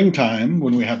the springtime,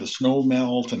 when we have the snow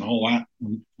melt and all that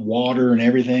water and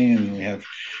everything, and we have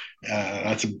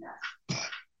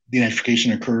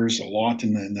denitrification occurs a lot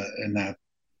in that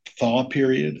thaw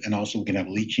period, and also we can have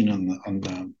leaching on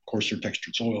the coarser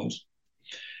textured soils.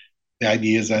 The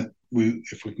idea is that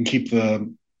if we can keep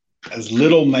as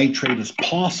little nitrate as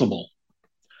possible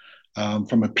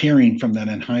from appearing from that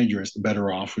anhydrous, the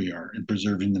better off we are in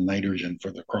preserving the nitrogen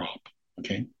for the crop.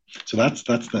 Okay, so that's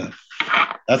the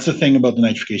thing about the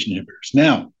nitrification inhibitors.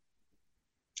 Now,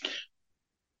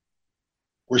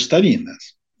 we're studying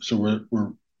this, so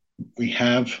we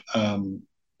have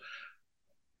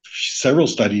several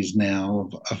studies now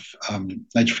of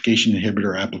nitrification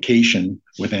inhibitor application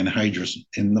with anhydrous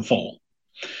in the fall.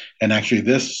 And actually,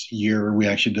 this year we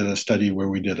actually did a study where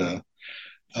we did a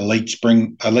late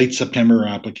September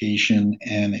application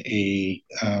and a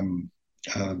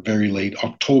very late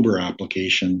October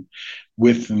application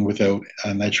with and without a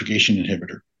nitrification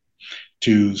inhibitor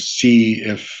to see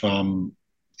if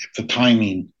the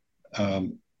timing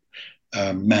um,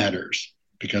 matters.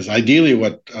 Because ideally,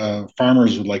 what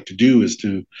farmers would like to do is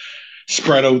to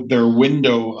spread out their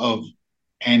window of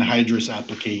anhydrous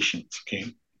applications.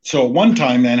 Okay, so at one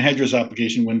time, the anhydrous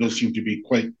application windows seemed to be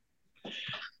quite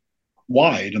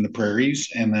wide in the prairies,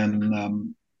 and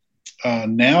then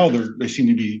now they seem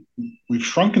to be, we've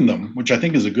shrunken them, which I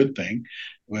think is a good thing.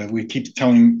 We keep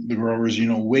telling the growers,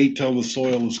 wait till the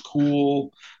soil is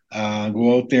cool,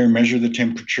 go out there, measure the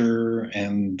temperature,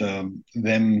 and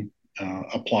then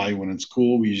apply when it's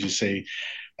cool. We usually say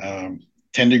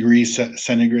 10 degrees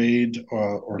centigrade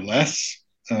or less.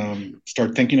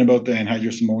 Start thinking about the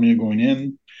anhydrous ammonia going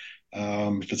in.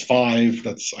 If it's 5,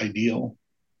 that's ideal.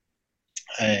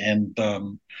 And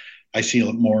I see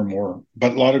it more and more.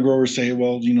 But a lot of growers say,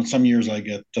 well, some years I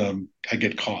get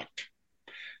caught.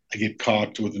 I get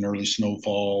caught with an early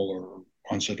snowfall or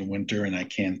onset of winter, and I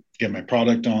can't get my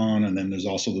product on. And then there's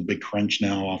also the big crunch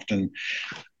now. Often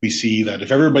we see that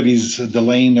if everybody's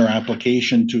delaying their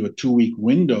application to a 2-week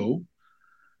window,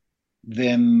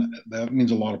 then that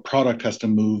means a lot of product has to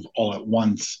move all at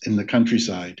once in the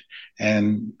countryside,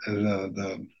 and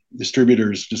the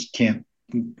distributors just can't.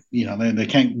 They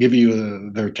can't give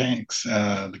you their tanks.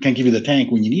 They can't give you the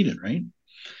tank when you need it, right? And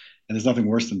there's nothing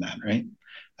worse than that, right?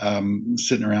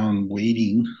 Sitting around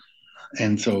waiting,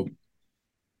 and so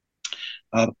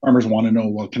the farmers want to know,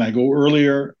 well, can I go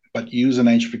earlier but use a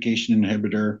nitrification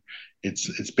inhibitor?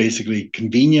 It's basically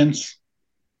convenience,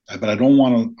 but I don't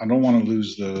want to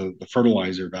lose the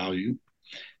fertilizer value.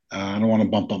 I don't want to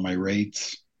bump up my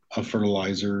rates of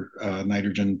fertilizer,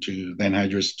 nitrogen to the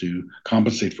anhydrous to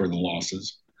compensate for the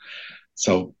losses.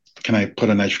 So can I put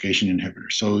a nitrification inhibitor?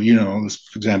 So,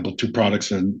 for example, 2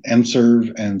 products, an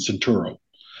N-Serve and Centuro.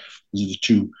 Those are the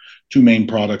two main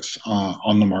products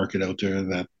on the market out there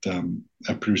that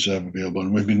producers have available,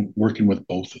 and we've been working with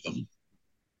both of them.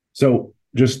 So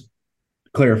just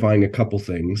clarifying a couple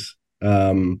things.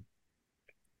 The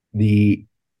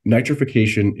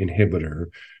nitrification inhibitor,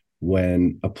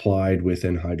 when applied with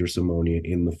anhydrous ammonia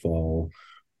in the fall,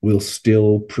 will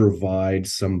still provide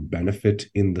some benefit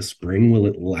in the spring. Will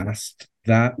it last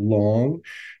that long?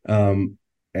 And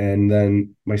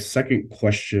then my second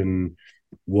question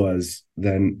was,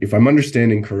 then, if I'm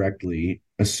understanding correctly,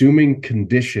 assuming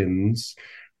conditions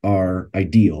are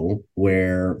ideal,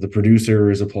 where the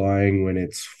producer is applying when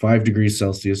it's 5 degrees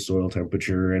Celsius soil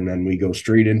temperature, and then we go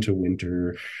straight into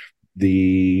winter,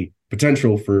 the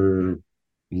potential for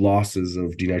losses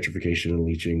of denitrification and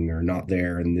leaching are not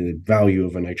there, and the value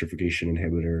of a nitrification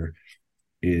inhibitor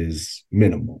is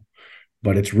minimal.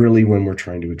 But it's really when we're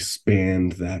trying to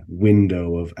expand that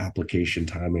window of application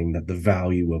timing that the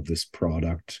value of this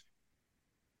product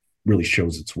really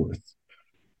shows its worth.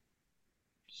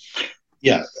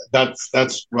 Yeah, that's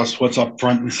what's up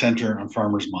front and center on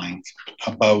farmers' minds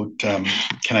about can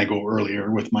I go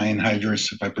earlier with my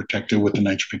anhydrous if I protect it with the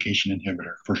nitrification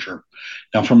inhibitor, for sure.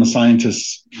 Now, from a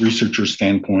scientist, researcher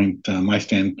standpoint, my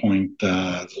standpoint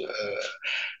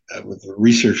with the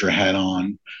researcher hat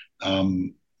on,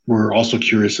 we're also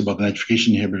curious about the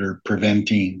nitrification inhibitor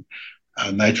preventing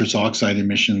nitrous oxide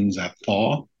emissions at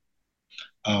thaw,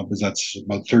 because that's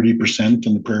about 30%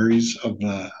 in the prairies of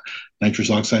the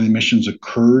nitrous oxide emissions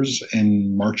occurs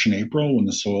in March and April when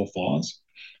the soil thaws.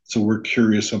 So we're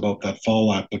curious about that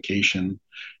fall application.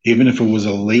 Even if it was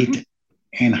a late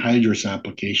anhydrous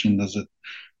application, does it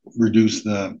reduce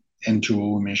the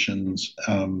N2O emissions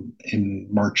in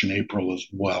March and April as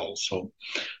well? So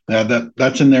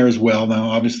that's in there as well. Now,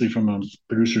 obviously, from a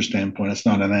producer standpoint, it's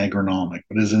not an agronomic,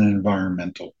 but it's an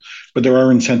environmental. But there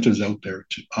are incentives out there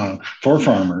for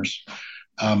farmers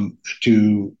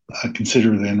to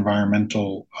consider the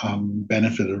environmental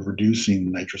benefit of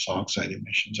reducing nitrous oxide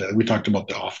emissions. We talked about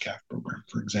the off-calf program,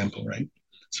 for example, right?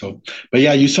 So, but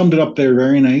yeah, you summed it up there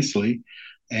very nicely.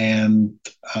 And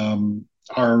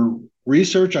our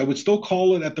research, I would still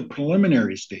call it at the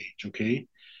preliminary stage, okay?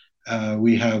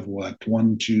 We have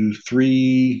one, two,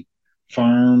 three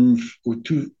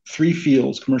three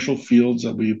fields, commercial fields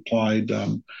that we applied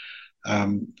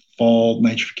fall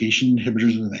nitrification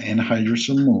inhibitors with anhydrous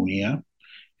ammonia.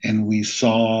 And we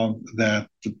saw that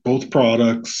both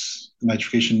products,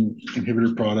 nitrification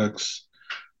inhibitor products,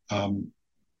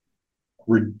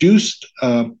 reduced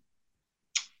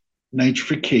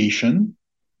nitrification.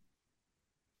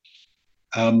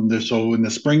 So in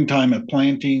the springtime at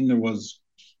planting, there was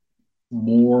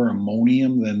more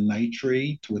ammonium than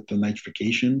nitrate with the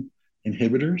nitrification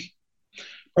inhibitors.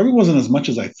 Probably wasn't as much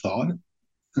as I thought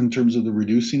in terms of the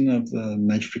reducing of the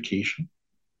nitrification.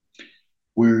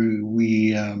 Where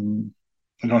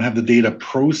I don't have the data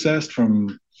processed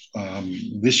from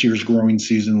this year's growing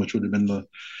season, which would have been the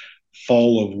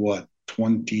fall of what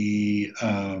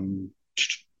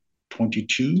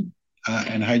 2022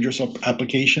 anhydrous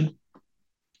application.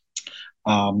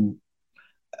 Um,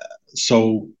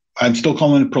 so I'm still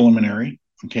calling it preliminary.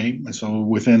 Okay, so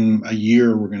within a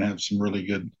year, we're going to have some really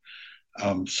good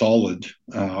solid.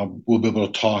 We'll be able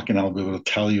to talk, and I'll be able to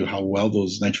tell you how well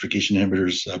those nitrification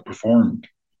inhibitors performed.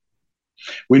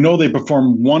 We know they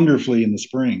perform wonderfully in the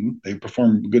spring. They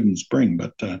perform good in the spring,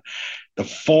 but the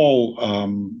fall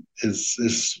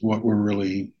is what we're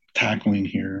really tackling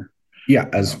here. Yeah,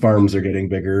 as farms are getting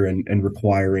bigger and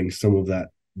requiring some of that,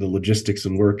 the logistics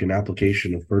and work and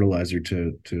application of fertilizer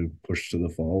to push to the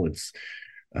fall, it's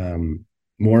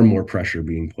more and more pressure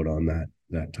being put on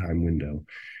that time window.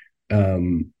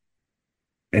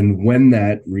 And when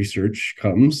that research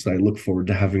comes, I look forward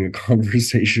to having a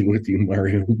conversation with you,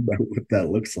 Mario, about what that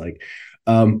looks like.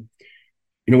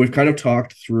 We've kind of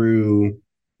talked through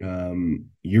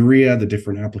urea, the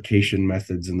different application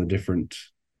methods, and the different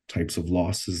types of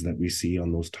losses that we see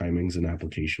on those timings and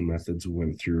application methods. We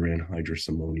went through anhydrous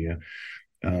ammonia.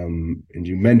 And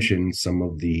you mentioned some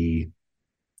of the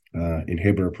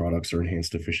inhibitor products or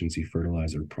enhanced efficiency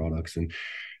fertilizer products.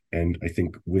 And I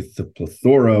think with the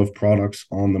plethora of products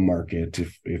on the market,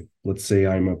 if let's say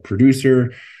I'm a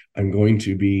producer, I'm going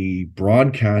to be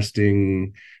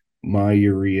broadcasting my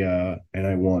urea and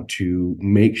I want to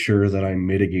make sure that I'm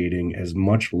mitigating as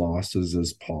much losses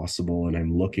as possible. And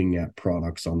I'm looking at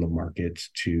products on the market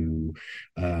to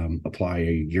apply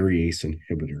a urease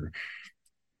inhibitor.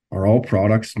 Are all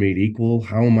products made equal?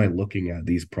 How am I looking at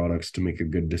these products to make a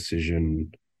good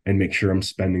decision and make sure I'm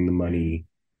spending the money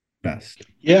best?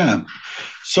 Yeah.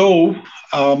 So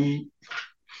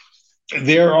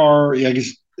there are, I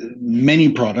guess,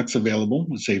 many products available,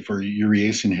 let's say for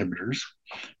urease inhibitors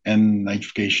and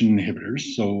nitrification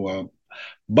inhibitors. So,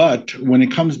 but when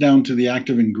it comes down to the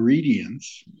active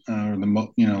ingredients, or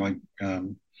like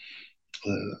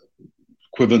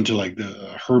equivalent to like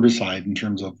the herbicide in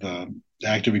terms of the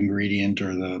active ingredient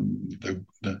or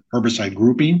the herbicide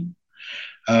grouping,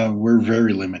 we're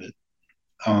very limited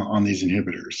on these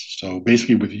inhibitors. So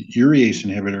basically, with urease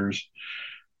inhibitors,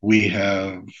 we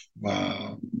have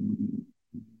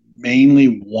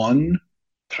mainly one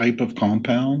type of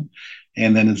compound,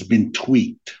 and then it's been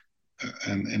tweaked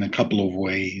in a couple of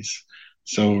ways.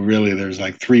 So really, there's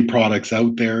like three products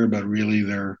out there, but really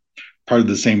they're part of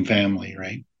the same family,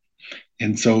 right?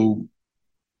 And so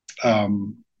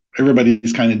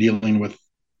everybody's kind of dealing with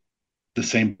the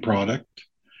same product.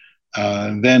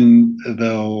 Then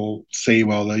they'll say,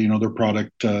 well, their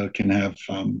product can have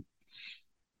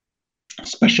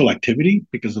special activity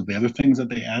because of the other things that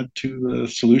they add to the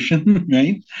solution,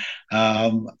 right?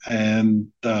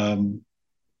 Then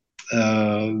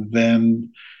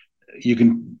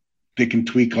they can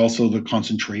tweak also the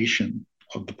concentration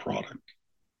of the product.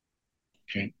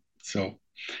 Okay, so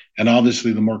and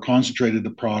obviously the more concentrated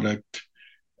the product,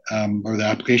 or the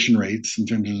application rates in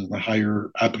terms of the higher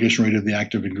application rate of the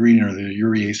active ingredient or the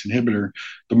urease inhibitor,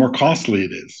 the more costly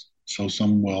it is. So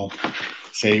some will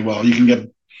say, well, you can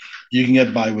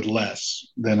get by with less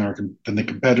than the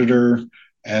competitor,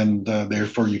 and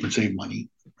therefore you can save money.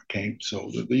 Okay, so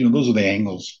those are the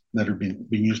angles that are being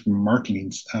used from a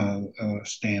marketing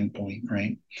standpoint,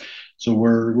 right? So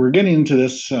we're getting into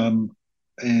this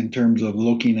in terms of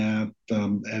looking at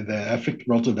the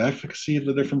relative efficacy of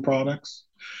the different products,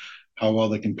 how well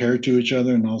they compare to each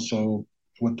other, and also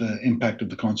what the impact of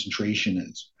the concentration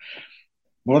is.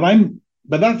 But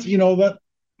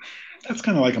that's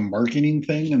kind of like a marketing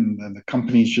thing, and the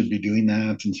companies should be doing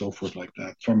that and so forth like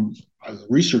that. From a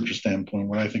researcher standpoint,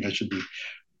 what I think I should be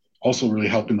also really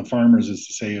helping the farmers is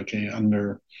to say, okay,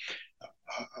 under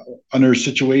a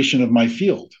situation of my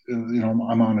field,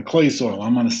 I'm on a clay soil,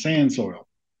 I'm on a sand soil.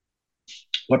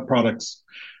 What products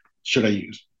should I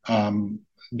use?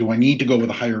 Do I need to go with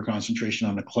a higher concentration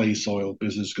on the clay soil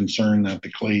because there's concern that the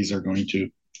clays are going to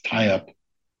tie up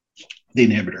the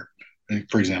inhibitor?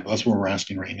 For example, that's what we're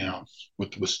asking right now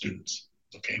with students.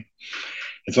 Okay,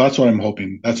 and so that's what I'm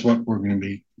hoping. That's what we're going to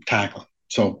be tackling.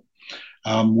 So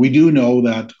we do know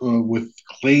that with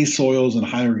clay soils and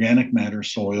high organic matter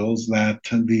soils, that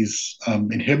these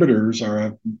inhibitors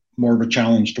are more of a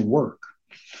challenge to work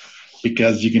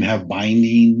because you can have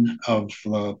binding of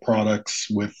products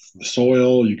with the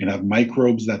soil. You can have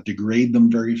microbes that degrade them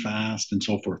very fast and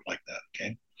so forth like that.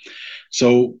 Okay,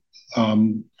 so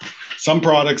some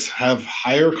products have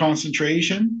higher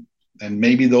concentration, and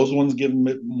maybe those ones give them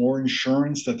more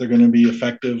insurance that they're going to be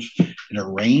effective in a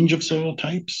range of soil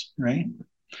types, right?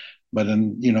 But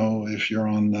then, if you're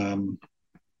on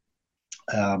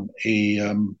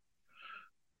a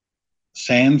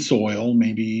sand soil,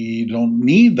 maybe you don't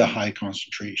need the high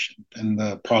concentration, and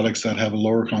the products that have a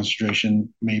lower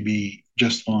concentration may be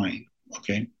just fine.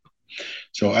 Okay.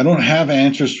 So I don't have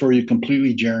answers for you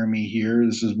completely, Jeremy, here.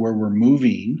 This is where we're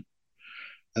moving.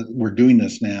 We're doing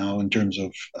this now in terms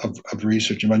of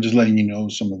research. And I'm just letting you know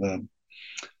some of the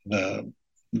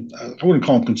I wouldn't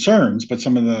call them concerns, but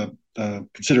some of the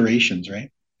considerations, right?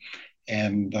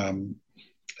 And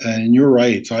you're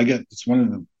right. So it's one of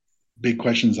the big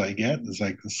questions I get is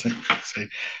like, say,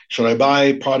 should I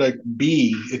buy product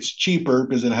B? It's cheaper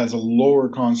because it has a lower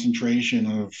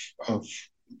concentration of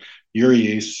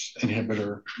urease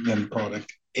inhibitor than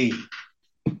product A.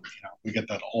 We get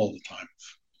that all the time.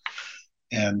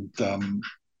 And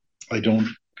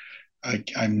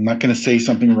I'm not going to say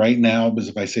something right now, because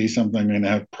if I say something, I'm going to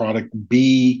have product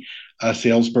B, a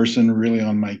salesperson, really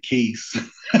on my case.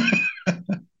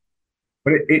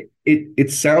 But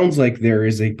it sounds like there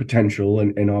is a potential,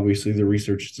 and obviously the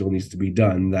research still needs to be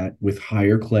done, that with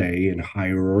higher clay and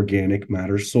higher organic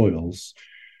matter soils,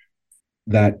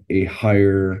 that a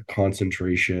higher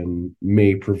concentration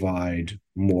may provide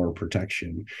more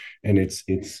protection. And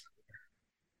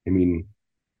I mean,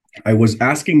 I was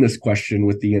asking this question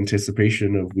with the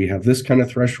anticipation of, we have this kind of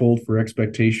threshold for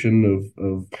expectation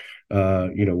of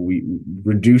we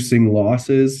reducing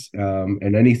losses,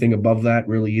 and anything above that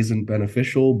really isn't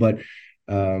beneficial. But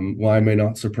why am I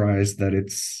not surprised that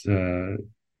it's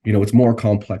more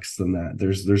complex than that?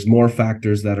 There's more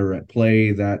factors that are at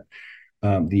play, that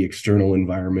the external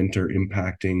environment are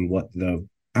impacting what the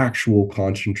actual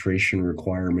concentration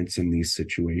requirements in these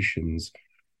situations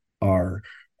are.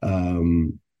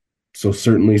 So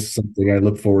certainly something I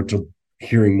look forward to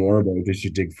hearing more about as you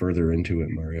dig further into it,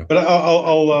 Mario. But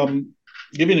I'll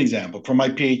give you an example. From my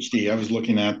PhD, I was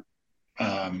looking at,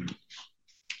 I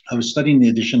was studying the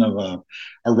addition of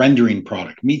a rendering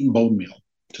product, meat and bone meal,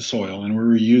 to soil, and we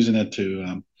were using it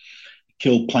to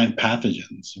kill plant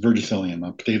pathogens, verticillium,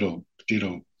 a potato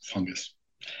fungus.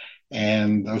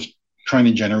 And I was trying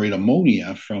to generate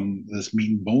ammonia from this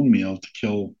meat and bone meal to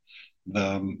kill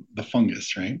the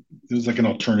fungus, right? It was like an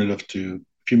alternative to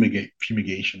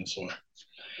fumigation of soil.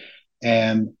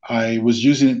 And I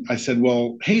said,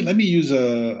 well, hey, let me use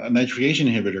a nitrification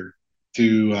inhibitor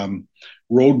to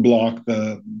roadblock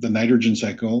the nitrogen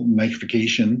cycle,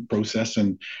 nitrification process,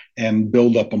 and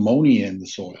build up ammonia in the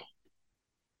soil.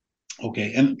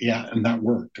 Okay, and that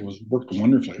worked. Worked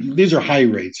wonderfully. These are high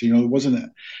rates. It wasn't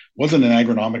an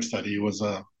agronomic study. It was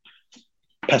a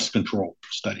pest control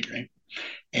study, right?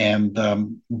 And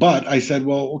but I said,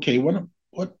 well, okay, what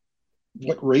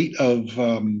rate of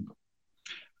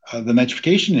the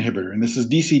nitrification inhibitor? And this is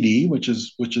DCD, which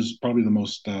is probably the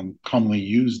most commonly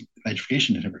used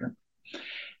nitrification inhibitor.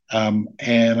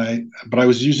 But I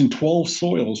was using 12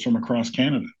 soils from across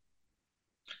Canada.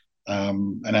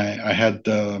 And I had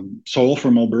soil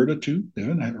from Alberta too,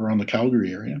 around the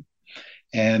Calgary area.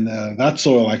 And that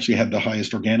soil actually had the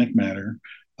highest organic matter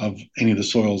of any of the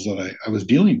soils that I was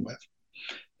dealing with.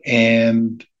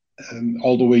 And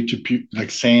all the way to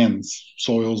like sands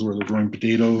soils where they're growing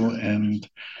potato, and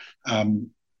lo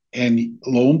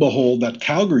and behold, that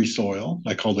Calgary soil,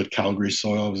 I called it Calgary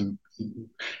soil. I was a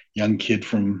young kid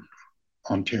from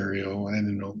Ontario,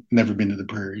 and never been to the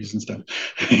prairies and stuff.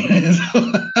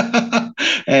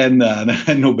 And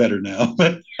I know better now.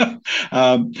 But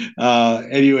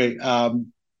anyway,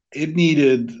 it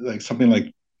needed like something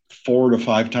like 4 to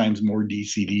 5 times more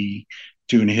DCD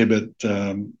to inhibit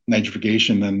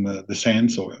nitrification than the sand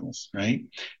soils, right?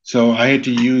 So I had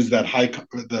to use the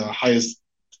highest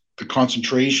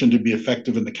concentration to be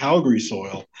effective in the Calgary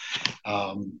soil,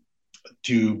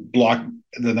 to block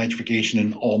the nitrification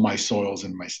in all my soils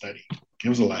in my study. It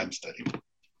was a lab study.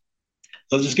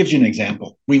 So this gives you an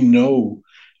example. We know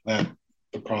that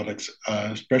the products,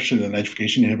 especially the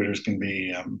nitrification inhibitors, can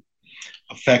be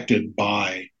affected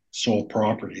by soil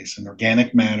properties, and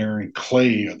organic matter and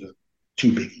clay are the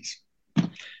 2 biggies.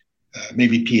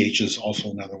 Maybe pH is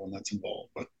also another one that's involved,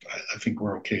 but I think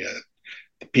we're okay at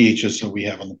the pHs that we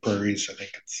have on the prairies. I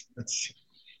think it's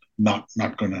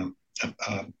not going to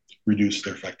reduce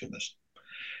their effectiveness.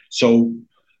 So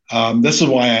this is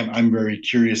why I'm very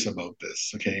curious about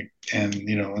this. Okay, and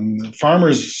and the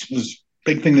farmers'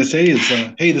 big thing to say is,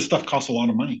 hey, this stuff costs a lot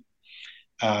of money.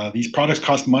 These products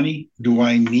cost money. Do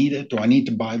I need it? Do I need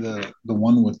to buy the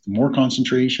one with more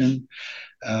concentration?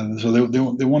 So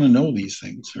they want to know these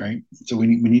things, right? So we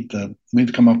need to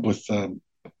come up with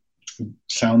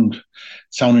sound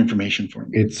information for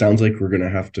them. It sounds like we're gonna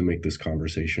have to make this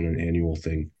conversation an annual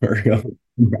thing.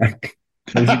 Back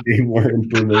as you gain more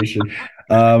information.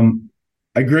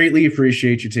 I greatly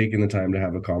appreciate you taking the time to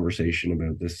have a conversation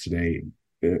about this today.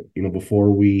 Before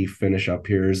we finish up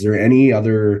here, is there any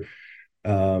other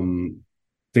um,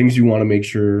 things you want to make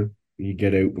sure you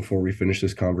get out before we finish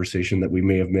this conversation that we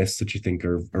may have missed that you think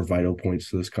are vital points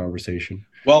to this conversation?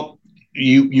 Well,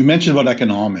 you mentioned about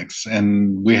economics,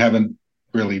 and we haven't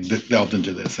really delved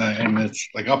into this, and it's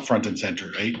like up front and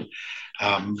center, right?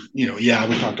 Yeah,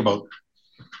 we talked about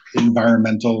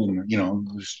environmental, and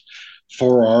there's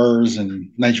 4Rs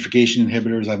and nitrification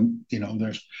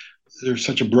inhibitors. There's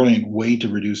such a brilliant way to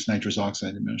reduce nitrous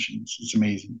oxide emissions. It's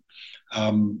amazing,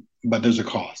 but there's a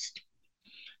cost.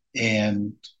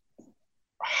 And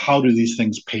how do these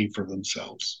things pay for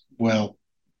themselves? Well,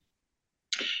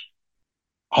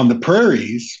 on the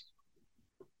prairies,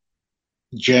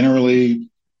 generally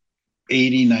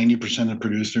 80-90% of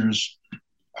producers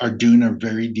are doing a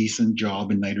very decent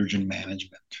job in nitrogen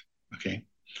management. Okay.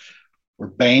 We're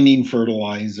banning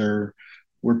fertilizer.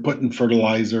 We're putting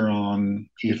fertilizer on,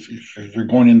 if you're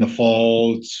going in the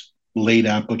fall, it's late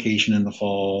application in the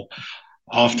fall.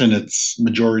 Often it's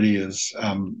majority is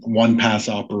one pass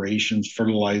operations,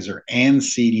 fertilizer and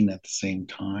seeding at the same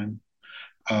time.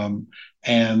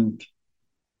 And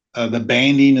the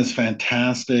banding is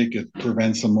fantastic. It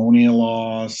prevents ammonia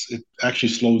loss. It actually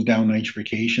slows down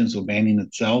nitrification. So banding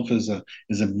itself is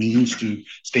a means to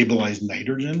stabilize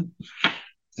nitrogen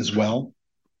as well.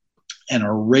 And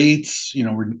our rates,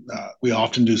 we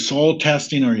often do soil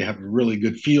testing, or you have a really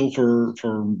good feel for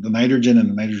the nitrogen and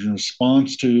the nitrogen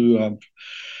response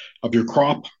of your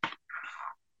crop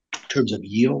in terms of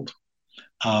yield.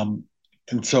 And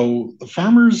so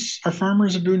our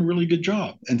farmers are doing a really good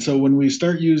job. And so when we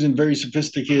start using very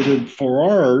sophisticated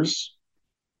 4Rs,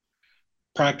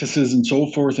 practices and so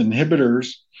forth, inhibitors,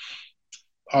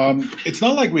 it's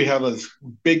not like we have a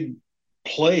big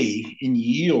play in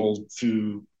yield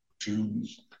to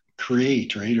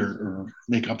create, right, or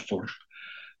make up for.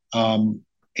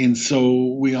 And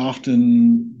so we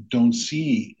often don't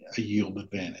see a yield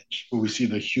advantage, but we see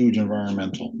the huge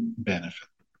environmental benefit.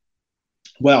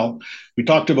 Well, we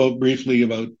talked briefly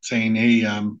about saying, hey,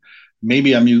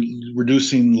 maybe I'm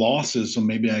reducing losses, so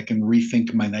maybe I can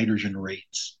rethink my nitrogen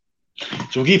rates.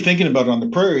 So we keep thinking about it on the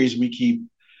prairies. We keep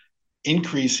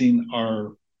increasing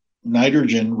our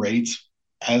nitrogen rates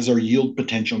as our yield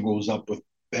potential goes up with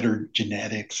better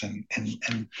genetics and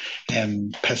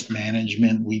pest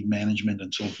management, weed management,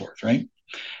 and so forth, right?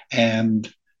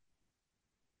 And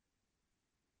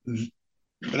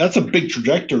that's a big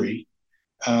trajectory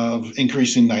of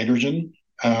increasing nitrogen.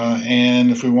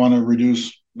 And if we want to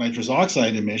reduce nitrous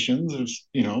oxide emissions,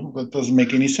 that doesn't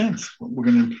make any sense. We're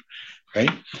going to,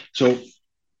 right? So,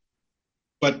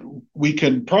 but we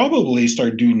could probably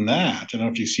start doing that. I don't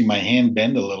know if you see my hand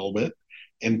bend a little bit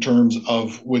in terms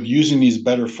of with using these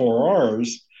better 4Rs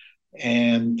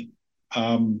and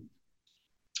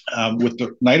with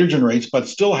the nitrogen rates, but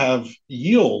still have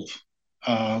yield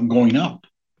going up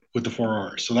with the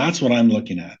 4Rs. So that's what I'm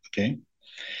looking at. Okay.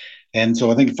 And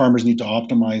so I think farmers need to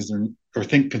optimize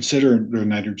consider their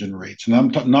nitrogen rates. And I'm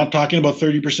not talking about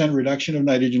 30% reduction of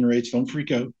nitrogen rates. Don't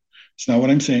freak out. It's not what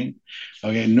I'm saying.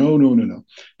 Okay, no.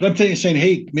 But I'm saying,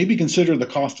 hey, maybe consider the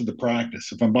cost of the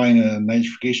practice. If I'm buying a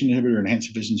nitrification inhibitor, enhanced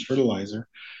efficiency fertilizer,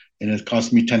 and it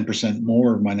costs me 10%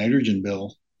 more of my nitrogen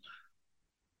bill,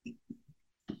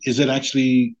 is it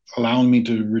actually allowing me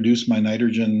to reduce my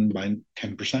nitrogen by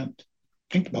 10%?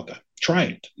 Think about that. Try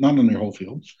it, not on your whole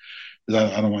field.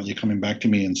 I don't want you coming back to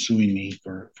me and suing me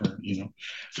for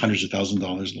hundreds of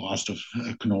 $1,000s lost of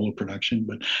canola production.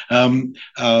 But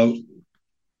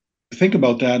think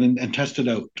about that and test it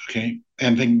out, okay?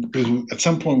 And think, because at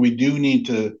some point we do need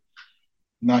to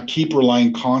not keep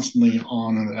relying constantly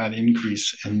on that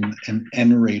increase in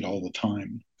N rate all the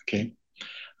time, okay?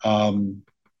 So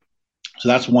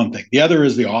that's one thing. The other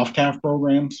is the off-calf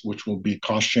programs, which will be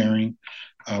cost sharing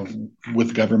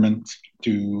with government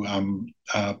to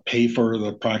pay for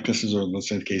the practices, or let's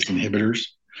say the case inhibitors.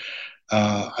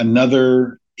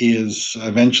 Another is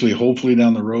eventually, hopefully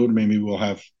down the road, maybe we'll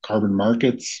have carbon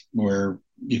markets where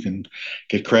you can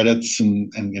get credits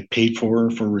and get paid for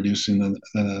reducing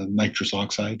the nitrous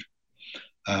oxide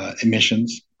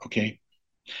emissions. Okay.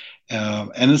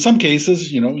 And in some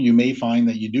cases, you may find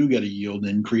that you do get a yield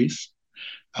increase.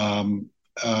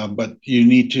 But you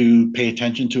need to pay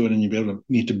attention to it, and you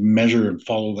need to measure and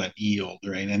follow that yield,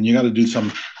 right? And you got to do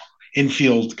some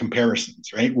in-field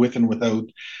comparisons, right, with and without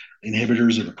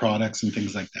inhibitors or the products and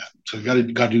things like that. So you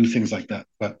got to do things like that.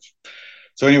 But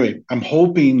so anyway, I'm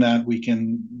hoping that we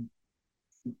can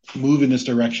move in this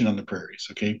direction on the prairies.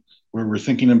 Okay, where we're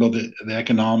thinking about the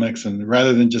economics, and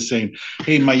rather than just saying,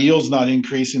 "Hey, my yield's not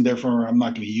increasing, therefore I'm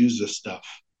not going to use this stuff."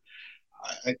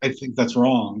 I think that's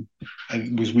wrong.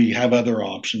 We have other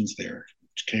options there.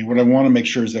 Okay, what I want to make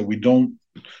sure is that we don't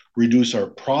reduce our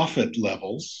profit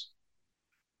levels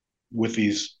with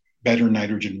these better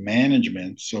nitrogen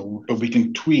management. So, but we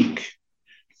can tweak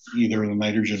either the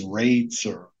nitrogen rates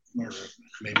or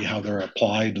maybe how they're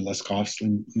applied, less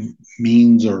costly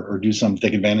means, or do some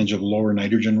take advantage of lower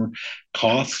nitrogen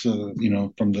costs,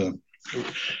 from the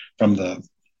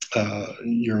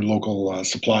your local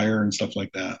supplier and stuff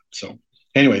like that. So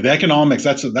anyway, the economics,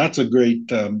 that's a great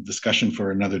discussion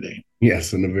for another day.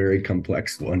 Yes, and a very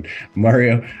complex one.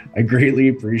 Mario, I greatly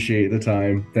appreciate the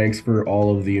time. Thanks for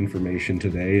all of the information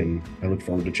today, and I look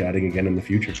forward to chatting again in the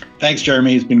future. Thanks,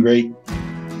 Jeremy. It's been great.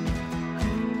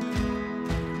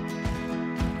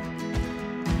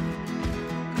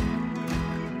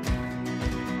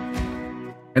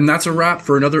 And that's a wrap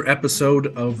for another episode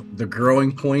of The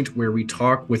Growing Point, where we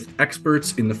talk with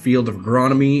experts in the field of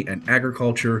agronomy and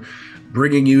agriculture,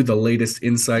 bringing you the latest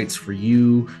insights for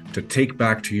you to take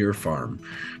back to your farm.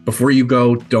 Before you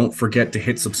go, don't forget to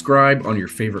hit subscribe on your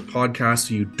favorite podcast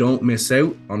so you don't miss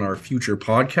out on our future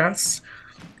podcasts.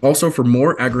 Also, for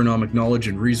more agronomic knowledge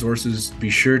and resources, be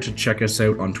sure to check us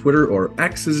out on Twitter, or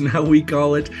X is now we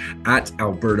call it, at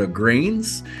Alberta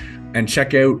Grains, and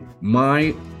check out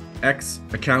my X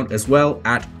account as well,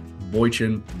 at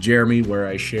Boychin Jeremy, where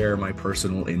I share my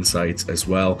personal insights as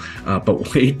well.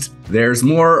 But wait, there's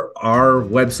more. Our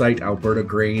website, Alberta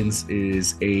Grains,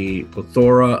 is a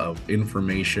plethora of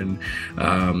information.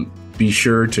 Be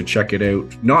sure to check it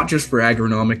out, not just for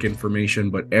agronomic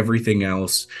information, but everything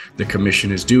else the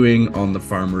Commission is doing on the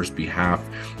farmer's behalf.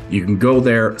 You can go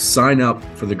there, sign up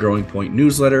for the Growing Point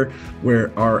newsletter,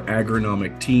 where our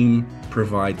agronomic team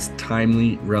provides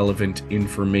timely, relevant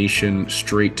information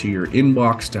straight to your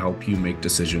inbox to help you make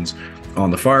decisions on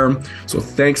the farm. So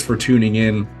thanks for tuning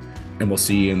in, and we'll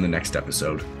see you in the next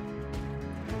episode.